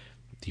to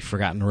the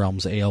Forgotten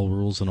Realms AL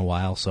rules in a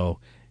while, so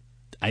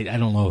I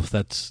don't know if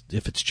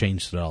it's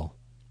changed at all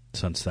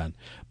since then.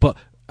 But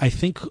I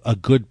think a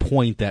good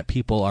point that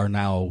people are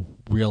now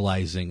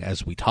realizing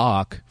as we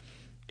talk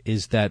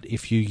is that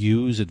if you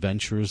use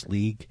Adventurers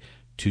League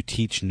to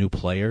teach new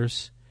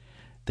players,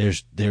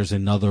 there's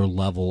another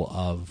level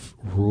of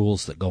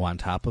rules that go on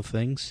top of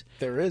things.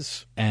 There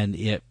is. And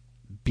it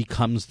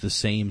becomes the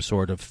same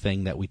sort of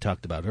thing that we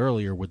talked about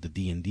earlier with the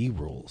D&D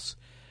rules.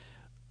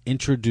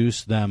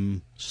 Introduce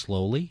them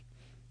slowly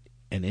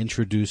and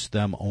introduce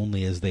them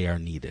only as they are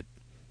needed.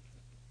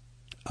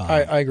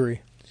 I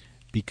agree.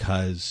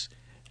 Because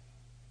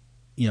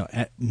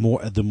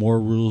the more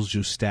rules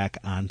you stack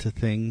onto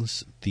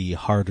things, the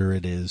harder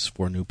it is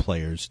for new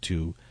players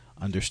to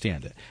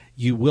understand it.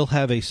 You will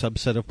have a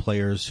subset of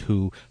players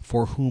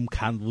for whom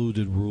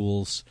convoluted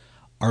rules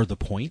are the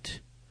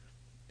point,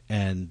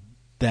 and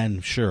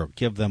then sure,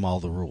 give them all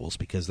the rules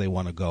because they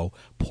want to go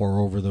pore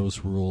over those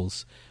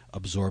rules,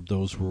 absorb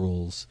those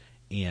rules,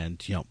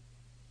 and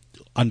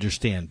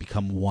understand,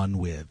 become one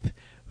with,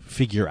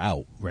 figure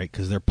out, right?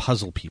 Because they're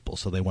puzzle people,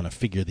 so they want to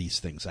figure these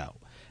things out.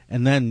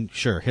 And then,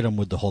 sure, hit them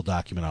with the whole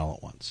document all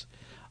at once.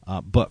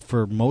 But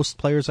for most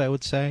players, I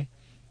would say,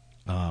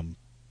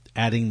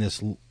 adding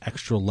this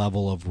extra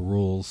level of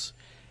rules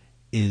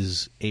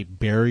is a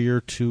barrier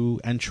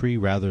to entry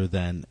rather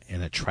than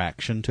an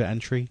attraction to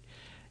entry.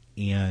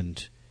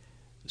 And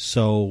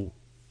so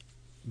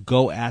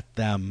go at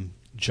them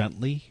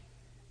gently,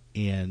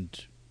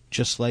 and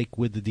just like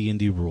with the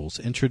D&D rules,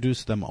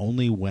 introduce them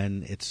only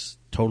when it's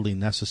totally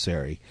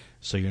necessary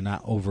so you're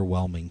not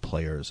overwhelming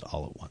players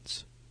all at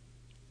once.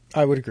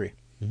 I would agree.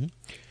 Mm-hmm.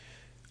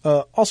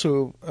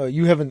 Also,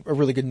 you have a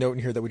really good note in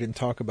here that we didn't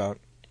talk about.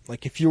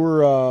 Like, if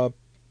you're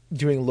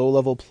doing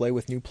low-level play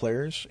with new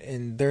players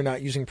and they're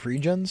not using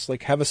pre-gens,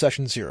 like, have a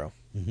session 0.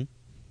 Mm-hmm.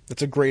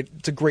 It's a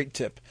great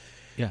tip.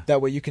 Yeah.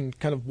 That way you can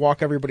kind of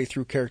walk everybody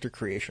through character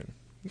creation.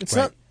 It's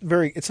Right.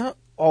 it's not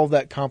all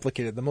that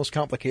complicated. The most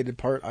complicated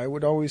part, I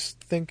would always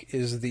think,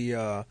 is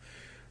the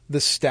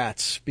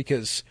stats,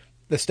 because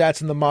the stats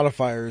and the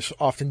modifiers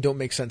often don't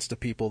make sense to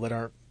people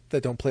that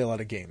don't play a lot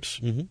of games.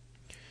 Mm-hmm.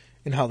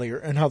 And how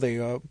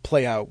they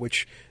play out,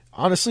 which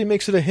honestly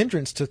makes it a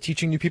hindrance to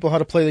teaching new people how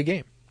to play the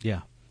game.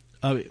 Yeah.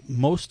 With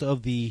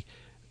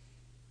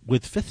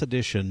 5th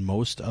edition,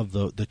 most of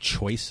the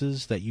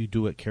choices that you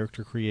do at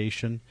character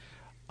creation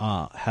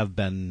have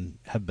been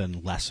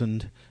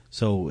lessened.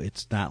 So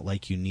it's not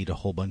like you need a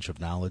whole bunch of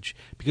knowledge,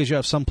 because you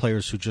have some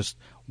players who just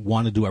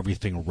want to do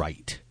everything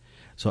right.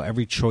 So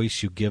every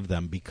choice you give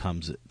them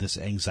becomes this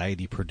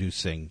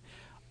anxiety-producing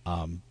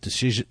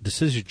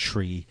decision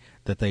tree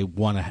that they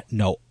want to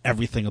know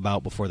everything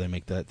about before they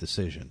make that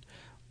decision.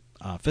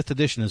 5th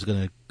edition has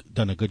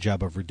done a good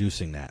job of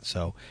reducing that.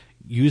 So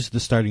use the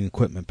starting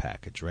equipment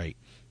package, right?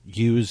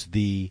 Use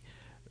the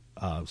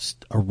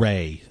stat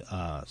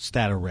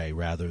array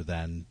rather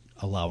than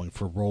allowing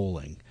for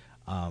rolling.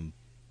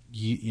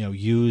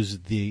 Use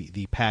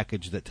the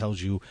package that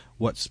tells you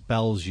what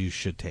spells you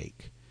should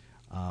take,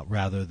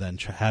 rather than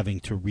having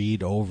to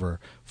read over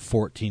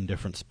 14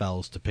 different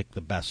spells to pick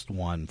the best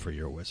one for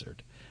your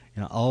wizard.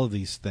 All of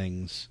these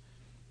things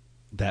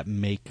that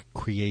make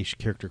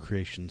character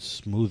creation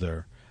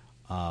smoother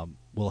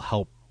will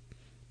help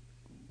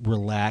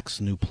relax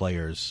new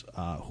players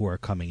who are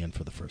coming in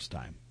for the first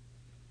time.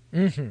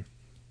 Mm-hmm.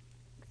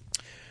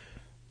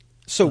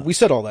 So we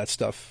said all that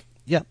stuff.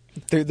 Yeah.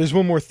 There's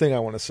one more thing I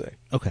want to say.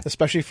 Okay.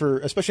 Especially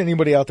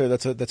anybody out there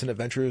that's an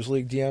Adventurers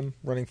League DM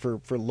running for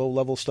low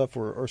level stuff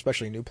or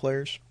especially new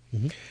players.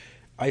 Mm-hmm.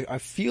 I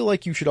feel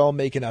like you should all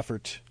make an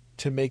effort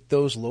to make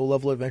those low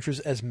level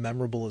adventures as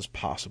memorable as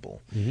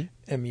possible.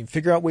 Mm-hmm. I mean,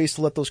 figure out ways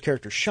to let those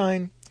characters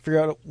shine. Figure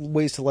out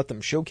ways to let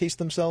them showcase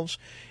themselves,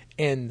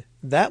 and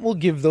that will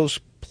give those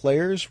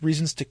players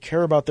reasons to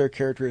care about their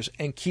characters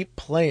and keep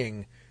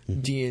playing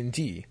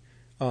D&D.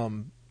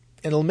 And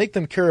it'll make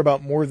them care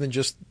about more than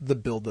just the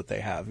build that they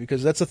have,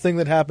 because that's a thing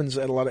that happens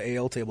at a lot of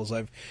AL tables.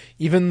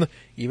 Even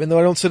though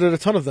I don't sit at a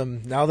ton of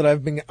them, now that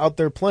I've been out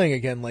there playing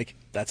again, like,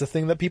 that's a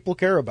thing that people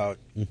care about.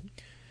 Mm-hmm.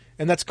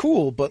 And that's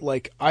cool, but,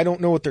 like, I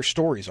don't know what their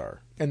stories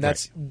are. And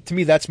that's, right. To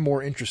me, that's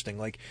more interesting.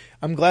 Like,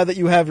 I'm glad that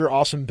you have your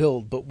awesome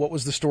build, but what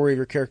was the story of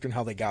your character and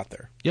how they got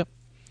there? Yep.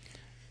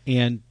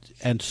 And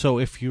so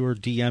if you're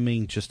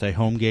DMing just a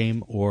home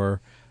game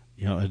or,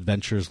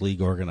 Adventures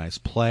League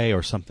organized play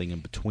or something in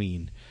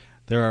between,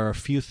 there are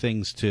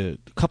a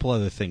couple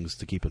other things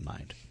to keep in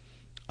mind.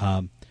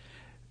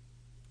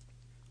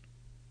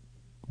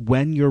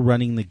 When you're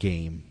running the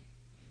game,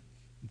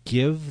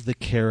 give the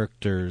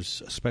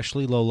characters,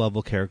 especially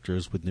low-level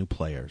characters with new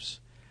players,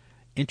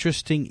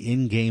 interesting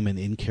in-game and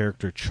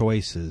in-character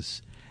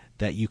choices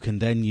that you can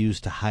then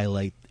use to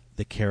highlight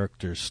the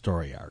character's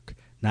story arc.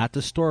 Not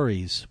the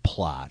story's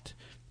plot,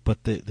 but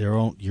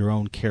your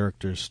own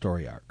character's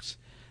story arcs.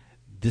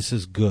 This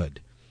is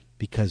good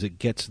because it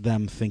gets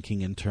them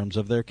thinking in terms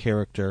of their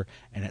character,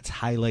 and it's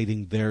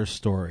highlighting their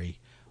story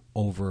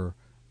over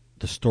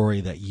the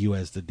story that you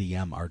as the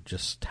DM are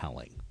just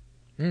telling.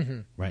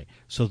 Right.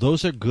 So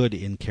those are good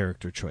in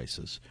character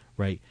choices,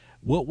 right?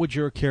 What would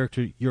your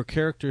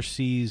character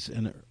sees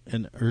an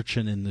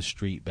urchin in the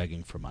street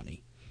begging for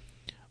money.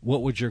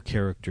 What would your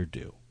character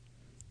do?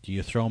 Do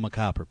you throw him a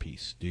copper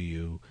piece? Do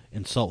you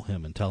insult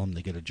him and tell him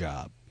to get a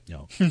job? You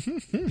know,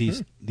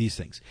 these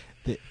things.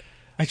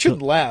 I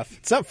shouldn't laugh.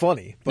 It's not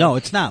funny. But... No,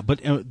 it's not.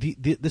 But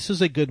this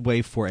is a good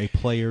way for a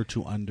player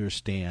to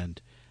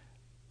understand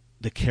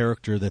the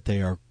character that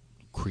they are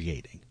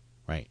creating,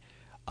 right?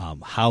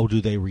 How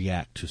do they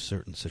react to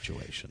certain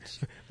situations?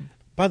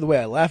 By the way,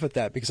 I laugh at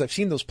that because I've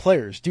seen those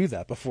players do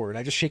that before, and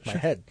I just shake my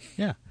head.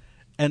 Yeah,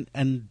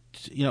 and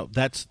you know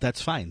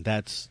that's fine.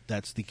 That's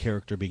the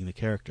character being the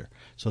character.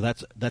 So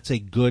that's a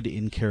good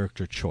in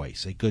character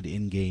choice, a good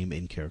in game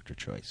in character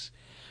choice.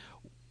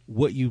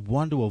 What you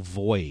want to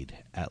avoid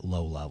at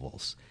low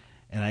levels,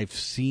 and I've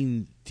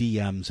seen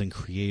DMs and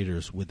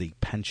creators with a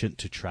penchant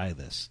to try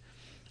this,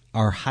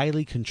 are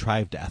highly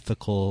contrived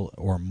ethical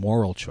or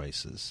moral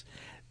choices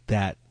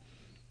that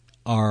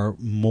are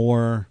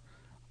more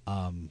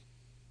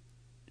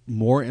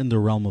in the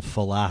realm of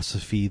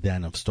philosophy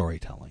than of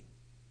storytelling.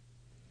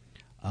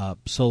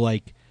 So,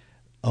 like,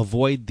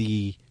 avoid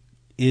the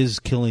is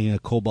killing a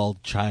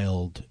kobold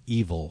child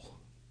evil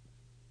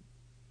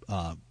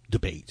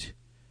debate.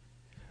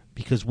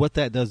 Because what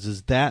that does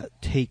is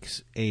that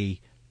takes a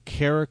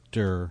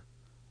character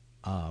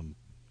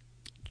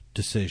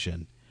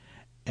decision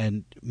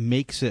and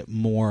makes it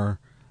more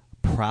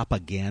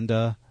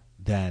propaganda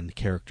than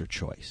character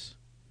choice,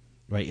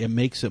 right? It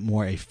makes it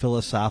more a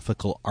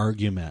philosophical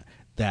argument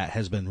that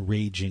has been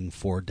raging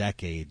for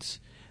decades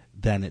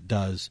than it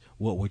does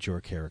what would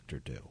your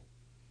character do.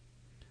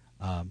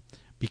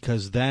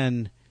 Because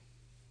then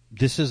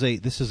this is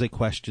a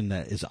question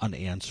that is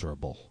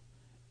unanswerable.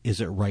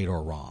 Is it right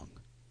or wrong?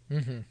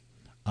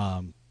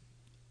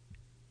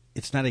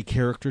 It's not a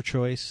character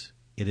choice.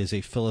 It is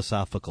a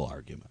philosophical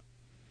argument.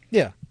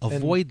 Yeah.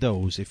 Avoid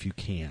those if you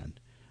can.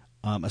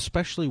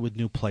 Especially with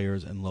new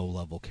players and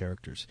low-level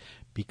characters,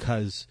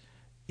 because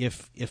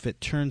if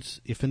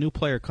a new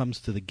player comes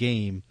to the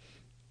game,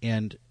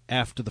 and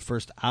after the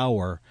first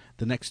hour,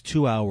 the next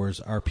 2 hours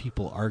are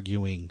people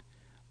arguing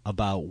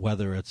about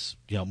whether it's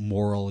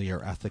morally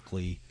or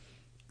ethically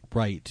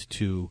right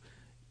to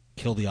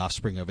kill the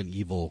offspring of an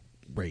evil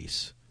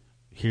race.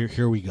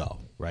 Here we go,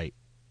 right?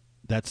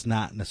 That's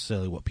not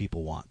necessarily what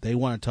people want. They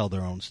want to tell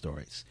their own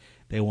stories.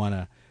 They want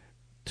to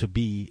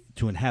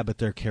inhabit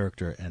their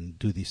character and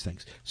do these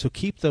things. So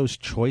keep those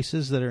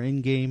choices that are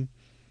in game,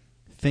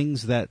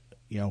 things that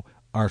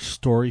are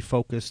story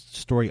focused,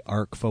 story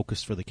arc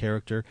focused for the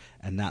character,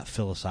 and not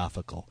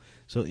philosophical.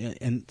 So,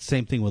 and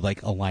same thing with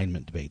like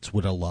alignment debates.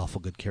 Would a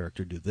lawful good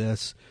character do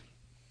this?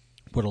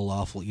 Would a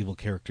lawful evil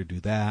character do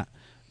that?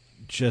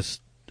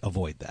 Just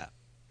avoid that.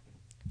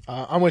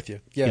 I'm with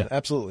you. Yeah,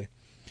 absolutely.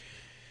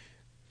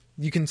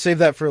 You can save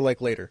that for like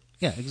later.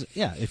 Yeah,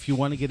 if you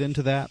want to get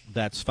into that,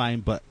 that's fine.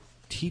 But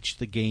teach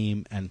the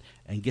game and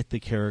get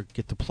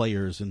the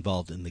players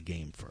involved in the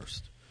game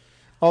first.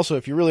 Also,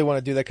 if you really want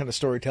to do that kind of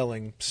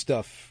storytelling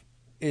stuff,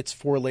 it's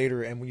for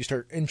later, and when you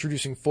start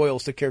introducing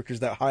foils to characters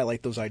that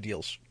highlight those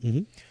ideals.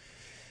 Mm-hmm.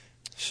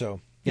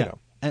 So, you know.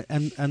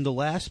 And the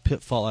last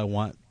pitfall I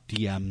want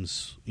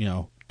DMs,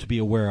 to be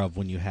aware of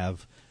when you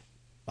have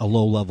a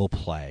low-level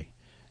play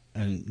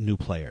and new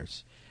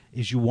players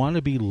is you want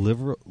to be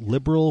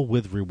liberal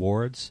with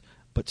rewards,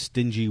 but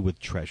stingy with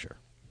treasure.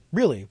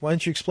 Really? Why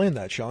don't you explain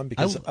that, Sean?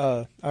 Because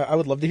I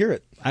would love to hear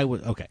it. I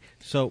would. Okay.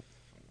 So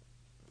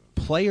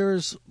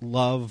players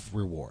love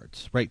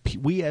rewards, right?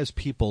 We as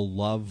people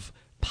love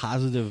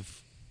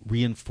positive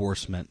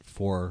reinforcement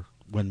for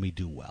when we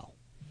do well.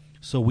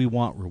 So we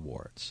want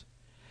rewards.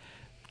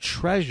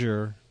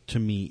 Treasure, to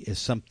me, is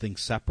something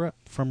separate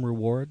from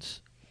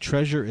rewards.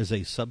 Treasure is a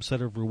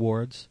subset of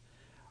rewards,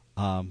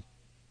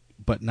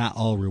 but not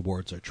all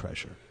rewards are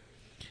treasure.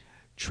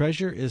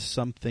 Treasure is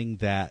something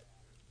that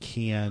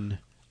can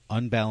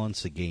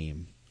unbalance a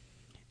game,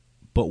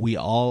 but we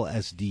all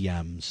as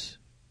DMs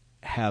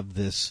have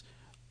this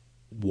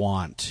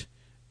want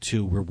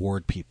to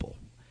reward people.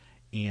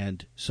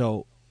 And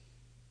so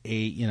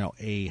a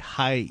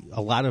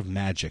lot of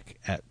magic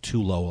at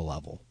too low a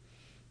level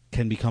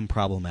can become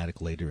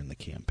problematic later in the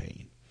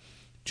campaign.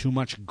 Too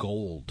much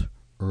gold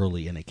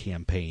early in a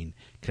campaign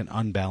can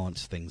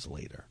unbalance things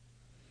later.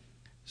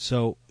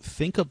 So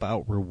think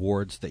about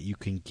rewards that you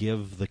can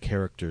give the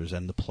characters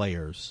and the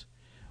players,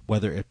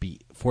 whether it be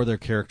for their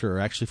character or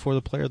actually for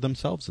the player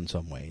themselves in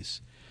some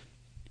ways,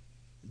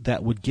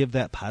 that would give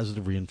that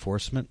positive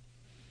reinforcement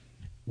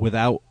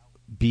without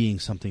being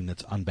something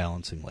that's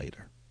unbalancing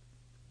later.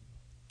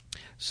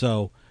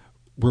 So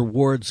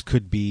rewards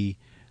could be,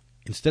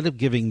 instead of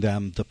giving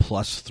them the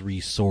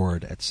 +3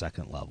 sword at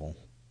second level,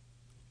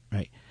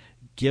 right?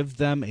 Give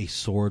them a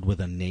sword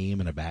with a name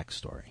and a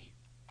backstory,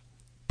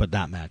 but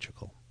not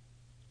magical.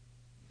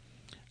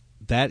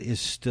 That is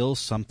still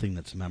something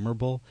that's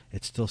memorable.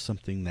 It's still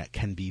something that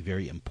can be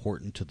very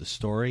important to the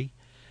story,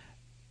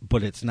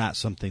 but it's not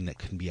something that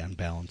can be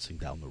unbalancing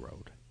down the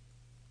road.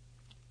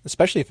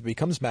 Especially if it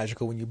becomes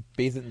magical when you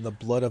bathe it in the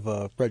blood of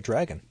a red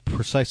dragon.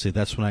 Precisely.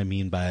 That's what I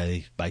mean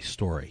by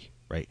story,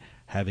 right?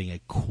 Having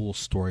a cool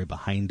story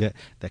behind it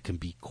that can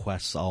be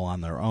quests all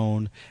on their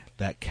own,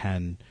 that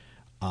can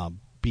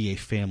be a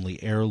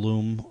family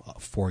heirloom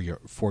for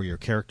your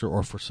character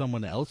or for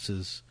someone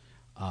else's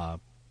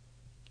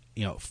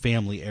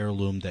family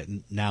heirloom that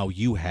now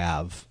you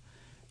have.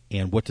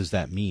 And what does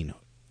that mean?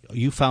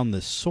 You found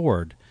this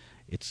sword.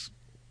 It's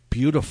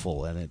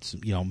beautiful, and it's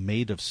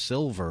made of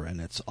silver, and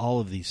it's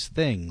all of these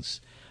things,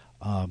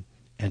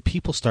 and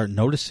people start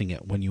noticing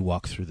it when you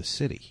walk through the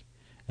city,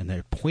 and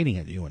they're pointing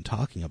at you and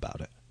talking about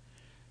it.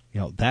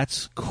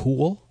 That's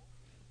cool.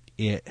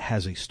 It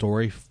has a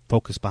story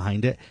focus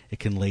behind it. It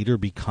can later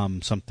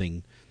become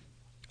something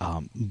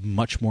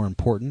much more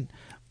important,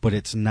 but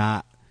it's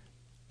not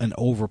an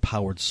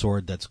overpowered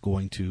sword that's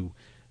going to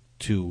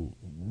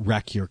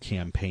wreck your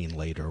campaign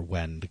later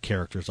when the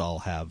characters all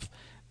have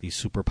these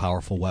super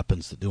powerful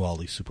weapons that do all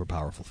these super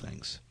powerful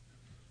things.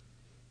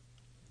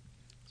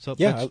 So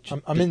yeah,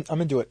 I'm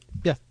into it.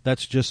 Yeah,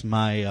 that's just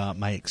my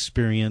my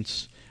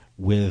experience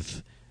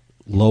with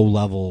low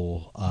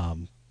level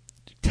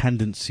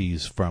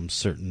tendencies from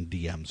certain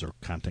DMs or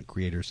content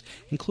creators,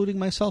 including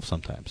myself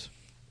sometimes.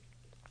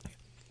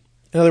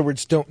 In other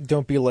words,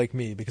 don't be like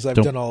me, because I've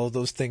done all of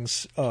those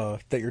things that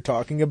you're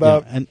talking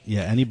about.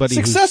 Anybody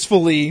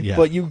successfully,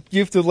 but you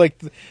have to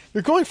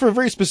you're going for a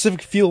very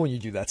specific feel when you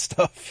do that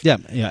stuff. Yeah.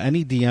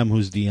 Any DM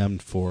who's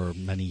DM'd for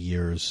many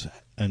years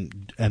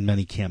and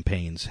many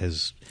campaigns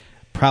has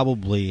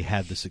probably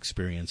had this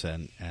experience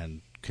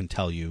and can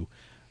tell you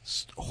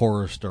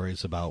horror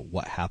stories about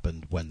what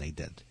happened when they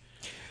did.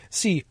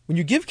 See, when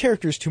you give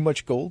characters too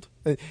much gold,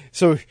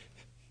 so.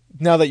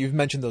 Now that you've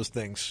mentioned those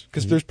things,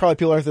 because there's probably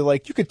people out there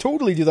like, you could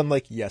totally do them.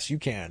 Like, yes, you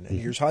can. And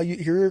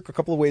here are a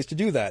couple of ways to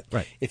do that.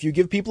 Right. If you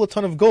give people a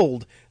ton of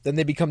gold, then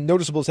they become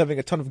noticeable as having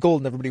a ton of gold,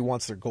 and everybody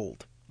wants their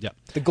gold. Yep.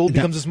 The gold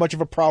becomes as much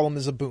of a problem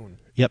as a boon.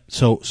 Yep.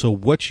 So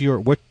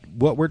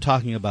what we're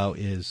talking about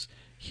is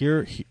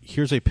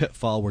here's a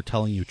pitfall. We're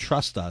telling you,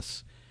 trust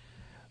us.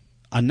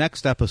 A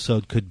next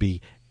episode could be,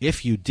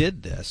 if you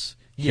did this,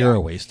 here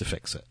are ways to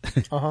fix it.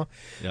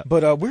 Yep.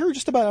 But we're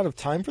just about out of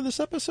time for this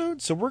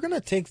episode, so we're going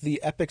to take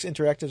the Epics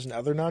Interactives and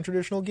other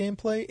non-traditional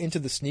gameplay into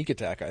the sneak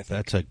attack, I think.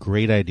 That's a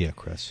great idea,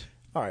 Chris.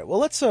 All right, well,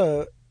 let's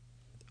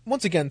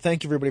once again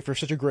thank you, everybody, for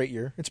such a great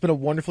year. It's been a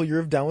wonderful year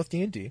of Down with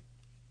D&D.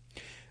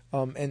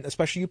 And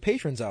especially you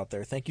patrons out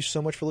there. Thank you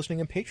so much for listening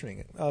and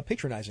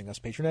patronizing us.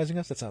 Patronizing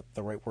us? That's not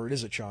the right word,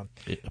 is it, Sean?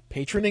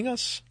 Patroning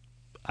us?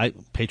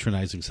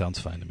 Patronizing sounds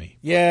fine to me.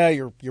 Yeah,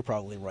 you're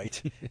probably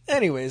right.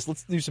 Anyways,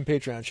 let's do some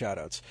Patreon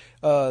shoutouts.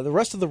 The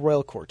rest of the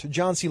Royal Court: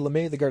 John C.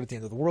 LeMay, the Guard at the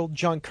End of the World;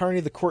 John Carney,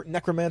 the Court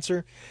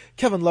Necromancer;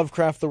 Kevin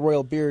Lovecraft, the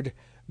Royal Beard;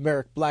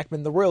 Merrick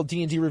Blackman, the Royal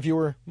D&D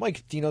Reviewer;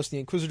 Mike Dinos, the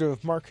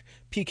Inquisitive Mark;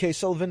 P.K.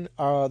 Sullivan,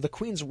 the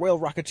Queen's Royal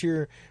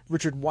Rocketeer;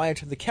 Richard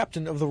Wyatt, the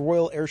Captain of the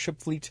Royal Airship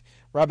Fleet;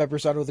 Rob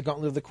Ebersato, the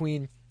Gauntlet of the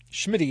Queen;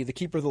 Schmitty, the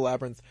Keeper of the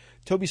Labyrinth;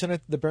 Toby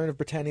Sennett, the Baron of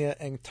Britannia;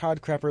 and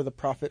Todd Crapper, the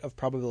Prophet of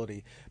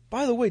Probability.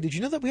 By the way, did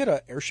you know that we had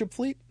an airship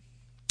fleet?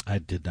 I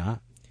did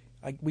not.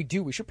 We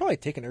do. We should probably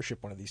take an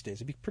airship one of these days.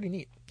 It'd be pretty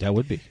neat. That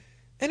would be.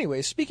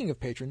 Anyways, speaking of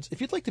patrons, if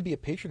you'd like to be a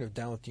patron of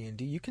Down with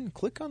D&D, you can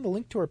click on the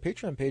link to our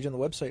Patreon page on the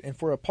website, and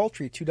for a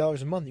paltry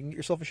 $2 a month, you can get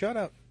yourself a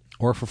shout-out.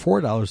 Or for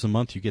 $4 a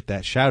month, you get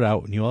that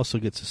shout-out, and you also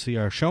get to see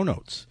our show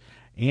notes.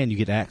 And you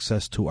get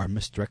access to our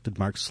Misdirected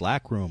Mark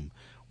Slack room,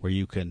 where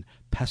you can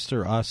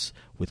pester us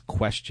with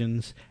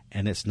questions,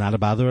 and it's not a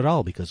bother at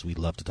all, because we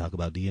love to talk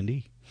about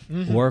D&D.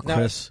 Mm-hmm. Or,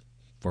 Chris,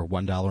 for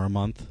 $1 a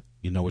month,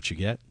 you know what you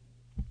get?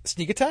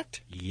 Sneak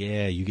attacked?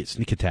 Yeah, you get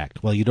sneak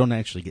attacked. Well, you don't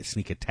actually get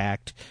sneak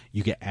attacked.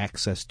 You get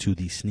access to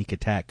the sneak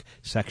attack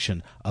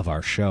section of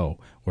our show,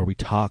 where we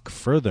talk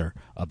further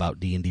about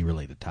D&D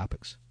related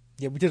topics.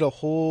 Yeah, we did a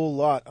whole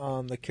lot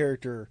on the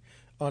character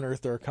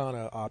Unearthed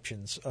Arcana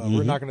options.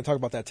 We're not going to talk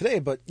about that today,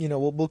 but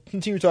we'll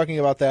continue talking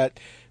about that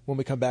when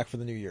we come back for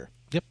the new year.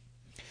 Yep.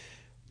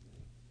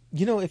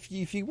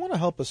 If you want to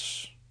help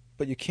us,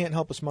 but you can't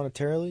help us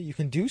monetarily, you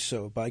can do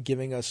so by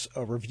giving us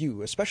a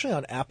review, especially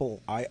on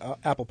Apple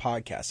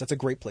Podcasts. That's a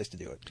great place to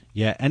do it.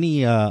 Yeah,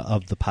 any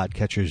of the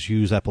podcatchers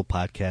use Apple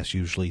Podcasts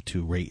usually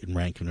to rate and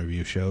rank and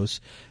review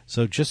shows.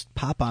 So just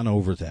pop on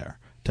over there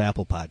to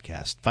Apple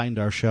Podcasts, find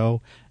our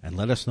show, and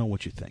let us know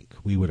what you think.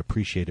 We would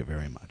appreciate it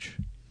very much.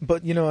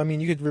 But, you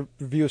could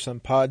review us on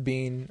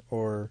Podbean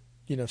or,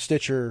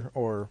 Stitcher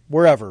or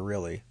wherever,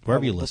 really.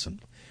 Wherever you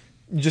listen.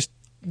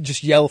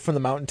 Just yell from the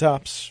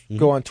mountaintops. Mm-hmm.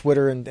 Go on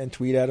Twitter and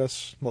tweet at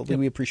us. Well, yep.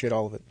 We appreciate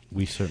all of it.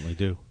 We certainly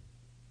do.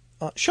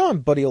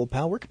 Sean, buddy old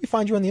pal, where can we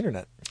find you on the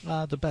internet?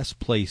 The best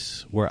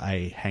place where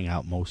I hang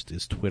out most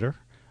is Twitter,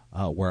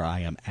 where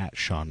I am at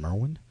Sean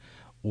Merwin.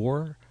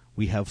 Or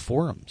we have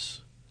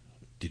forums.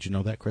 Did you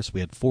know that, Chris? We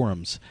had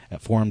forums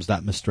at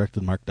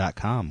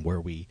forums.misdirectedmark.com, where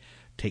we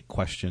take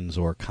questions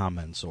or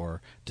comments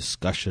or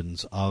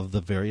discussions of the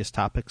various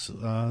topics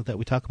that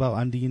we talk about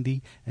on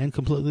D&D and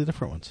completely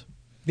different ones.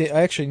 Yeah,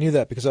 I actually knew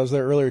that because I was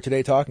there earlier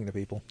today talking to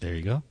people. There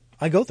you go.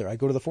 I go there. I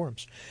go to the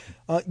forums.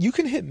 You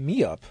can hit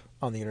me up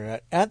on the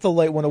internet at the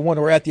Light 101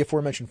 or at the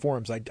aforementioned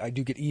forums. I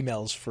do get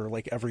emails for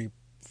like every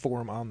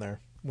forum on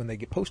there when they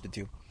get posted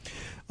to.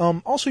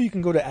 Also, you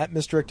can go to at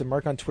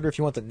 @misdirectedmark on Twitter if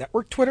you want the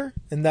network Twitter,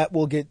 and that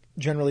will get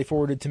generally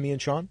forwarded to me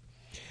and Sean.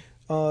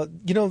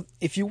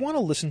 If you want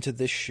to listen to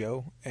this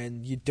show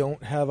and you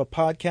don't have a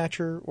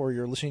podcatcher or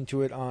you're listening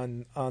to it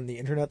on the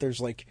internet, there's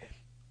like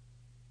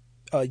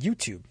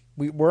YouTube.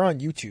 We're on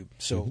YouTube,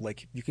 so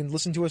like you can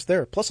listen to us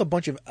there, plus a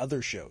bunch of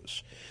other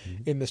shows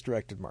in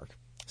Misdirected Mark,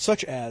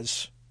 such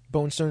as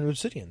Bonestone and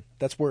Obsidian.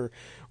 That's where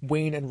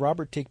Wayne and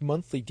Robert take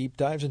monthly deep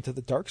dives into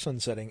the Dark Sun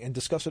setting and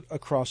discuss it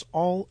across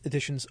all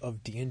editions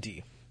of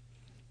D&D.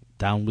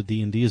 Down with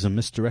D&D is a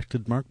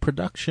Misdirected Mark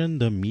production,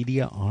 the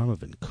media arm of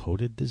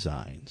Encoded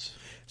Designs.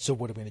 So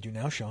what are we going to do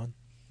now, Sean?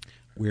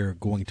 We're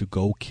going to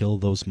go kill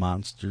those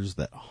monsters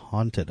that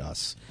haunted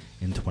us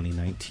in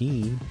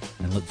 2019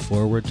 and look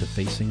forward to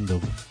facing the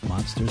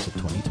monsters of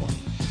 2020.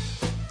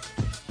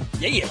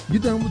 Yeah!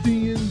 Get down with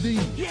D&D.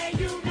 Yeah,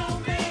 you know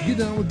me. Get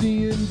down with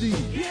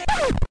D&D.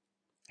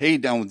 Hey,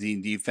 Down with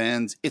D&D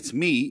fans, it's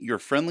me, your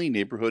friendly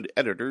neighborhood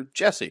editor,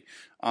 Jesse.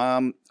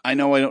 I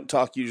know I don't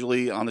talk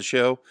usually on the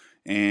show,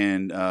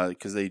 and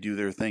because they do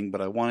their thing,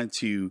 but I wanted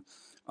to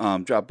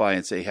drop by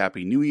and say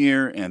Happy New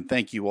Year, and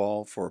thank you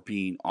all for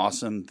being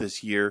awesome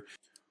this year. It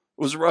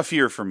was a rough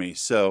year for me,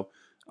 so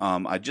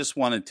I just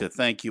wanted to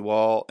thank you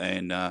all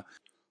and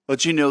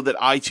let you know that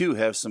I too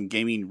have some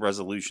gaming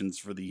resolutions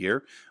for the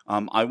year.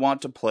 I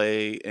want to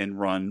play and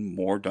run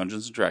more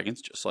Dungeons &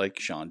 Dragons, just like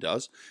Sean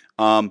does.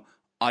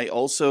 I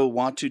also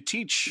want to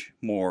teach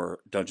more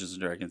Dungeons &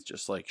 Dragons,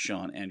 just like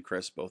Sean and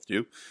Chris both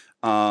do.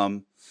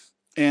 And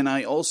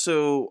I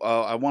also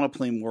I want to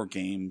play more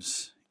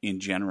games in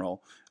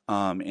general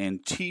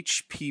and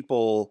teach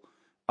people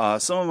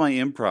some of my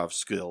improv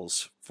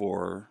skills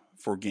for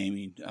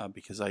gaming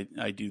because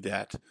I do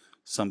that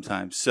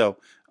sometimes. So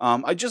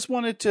I just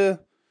wanted to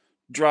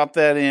drop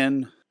that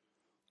in.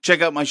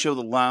 Check out my show,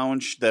 The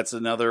Lounge. That's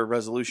another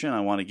resolution.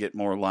 I want to get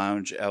more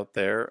lounge out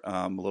there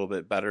a little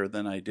bit better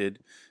than I did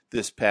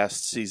this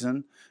past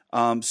season.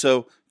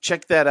 So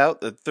check that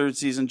out. The third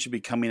season should be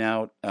coming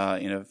out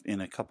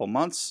in a couple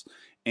months.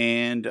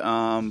 And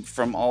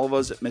from all of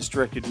us at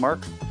Misdirected Mark,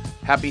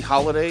 happy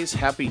holidays,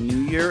 happy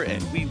New Year,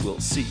 and we will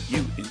see you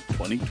in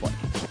 2020.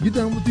 Get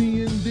down with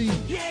D&D.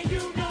 Yeah,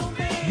 you know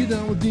me. Get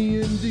down with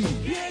D&D.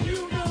 Yeah,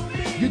 you know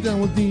me. Get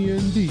down with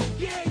D&D.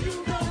 Yeah,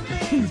 you know me.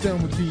 Who's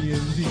down with D&D?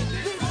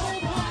 This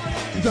whole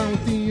party. You down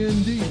with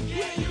D&D?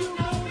 Yeah, you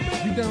know me.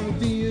 You down with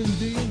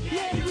D&D?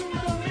 Yeah, you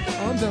know me.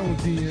 I'm down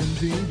with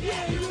D&D.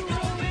 Yeah, you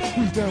know me.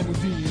 Who's down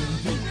with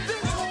D&D?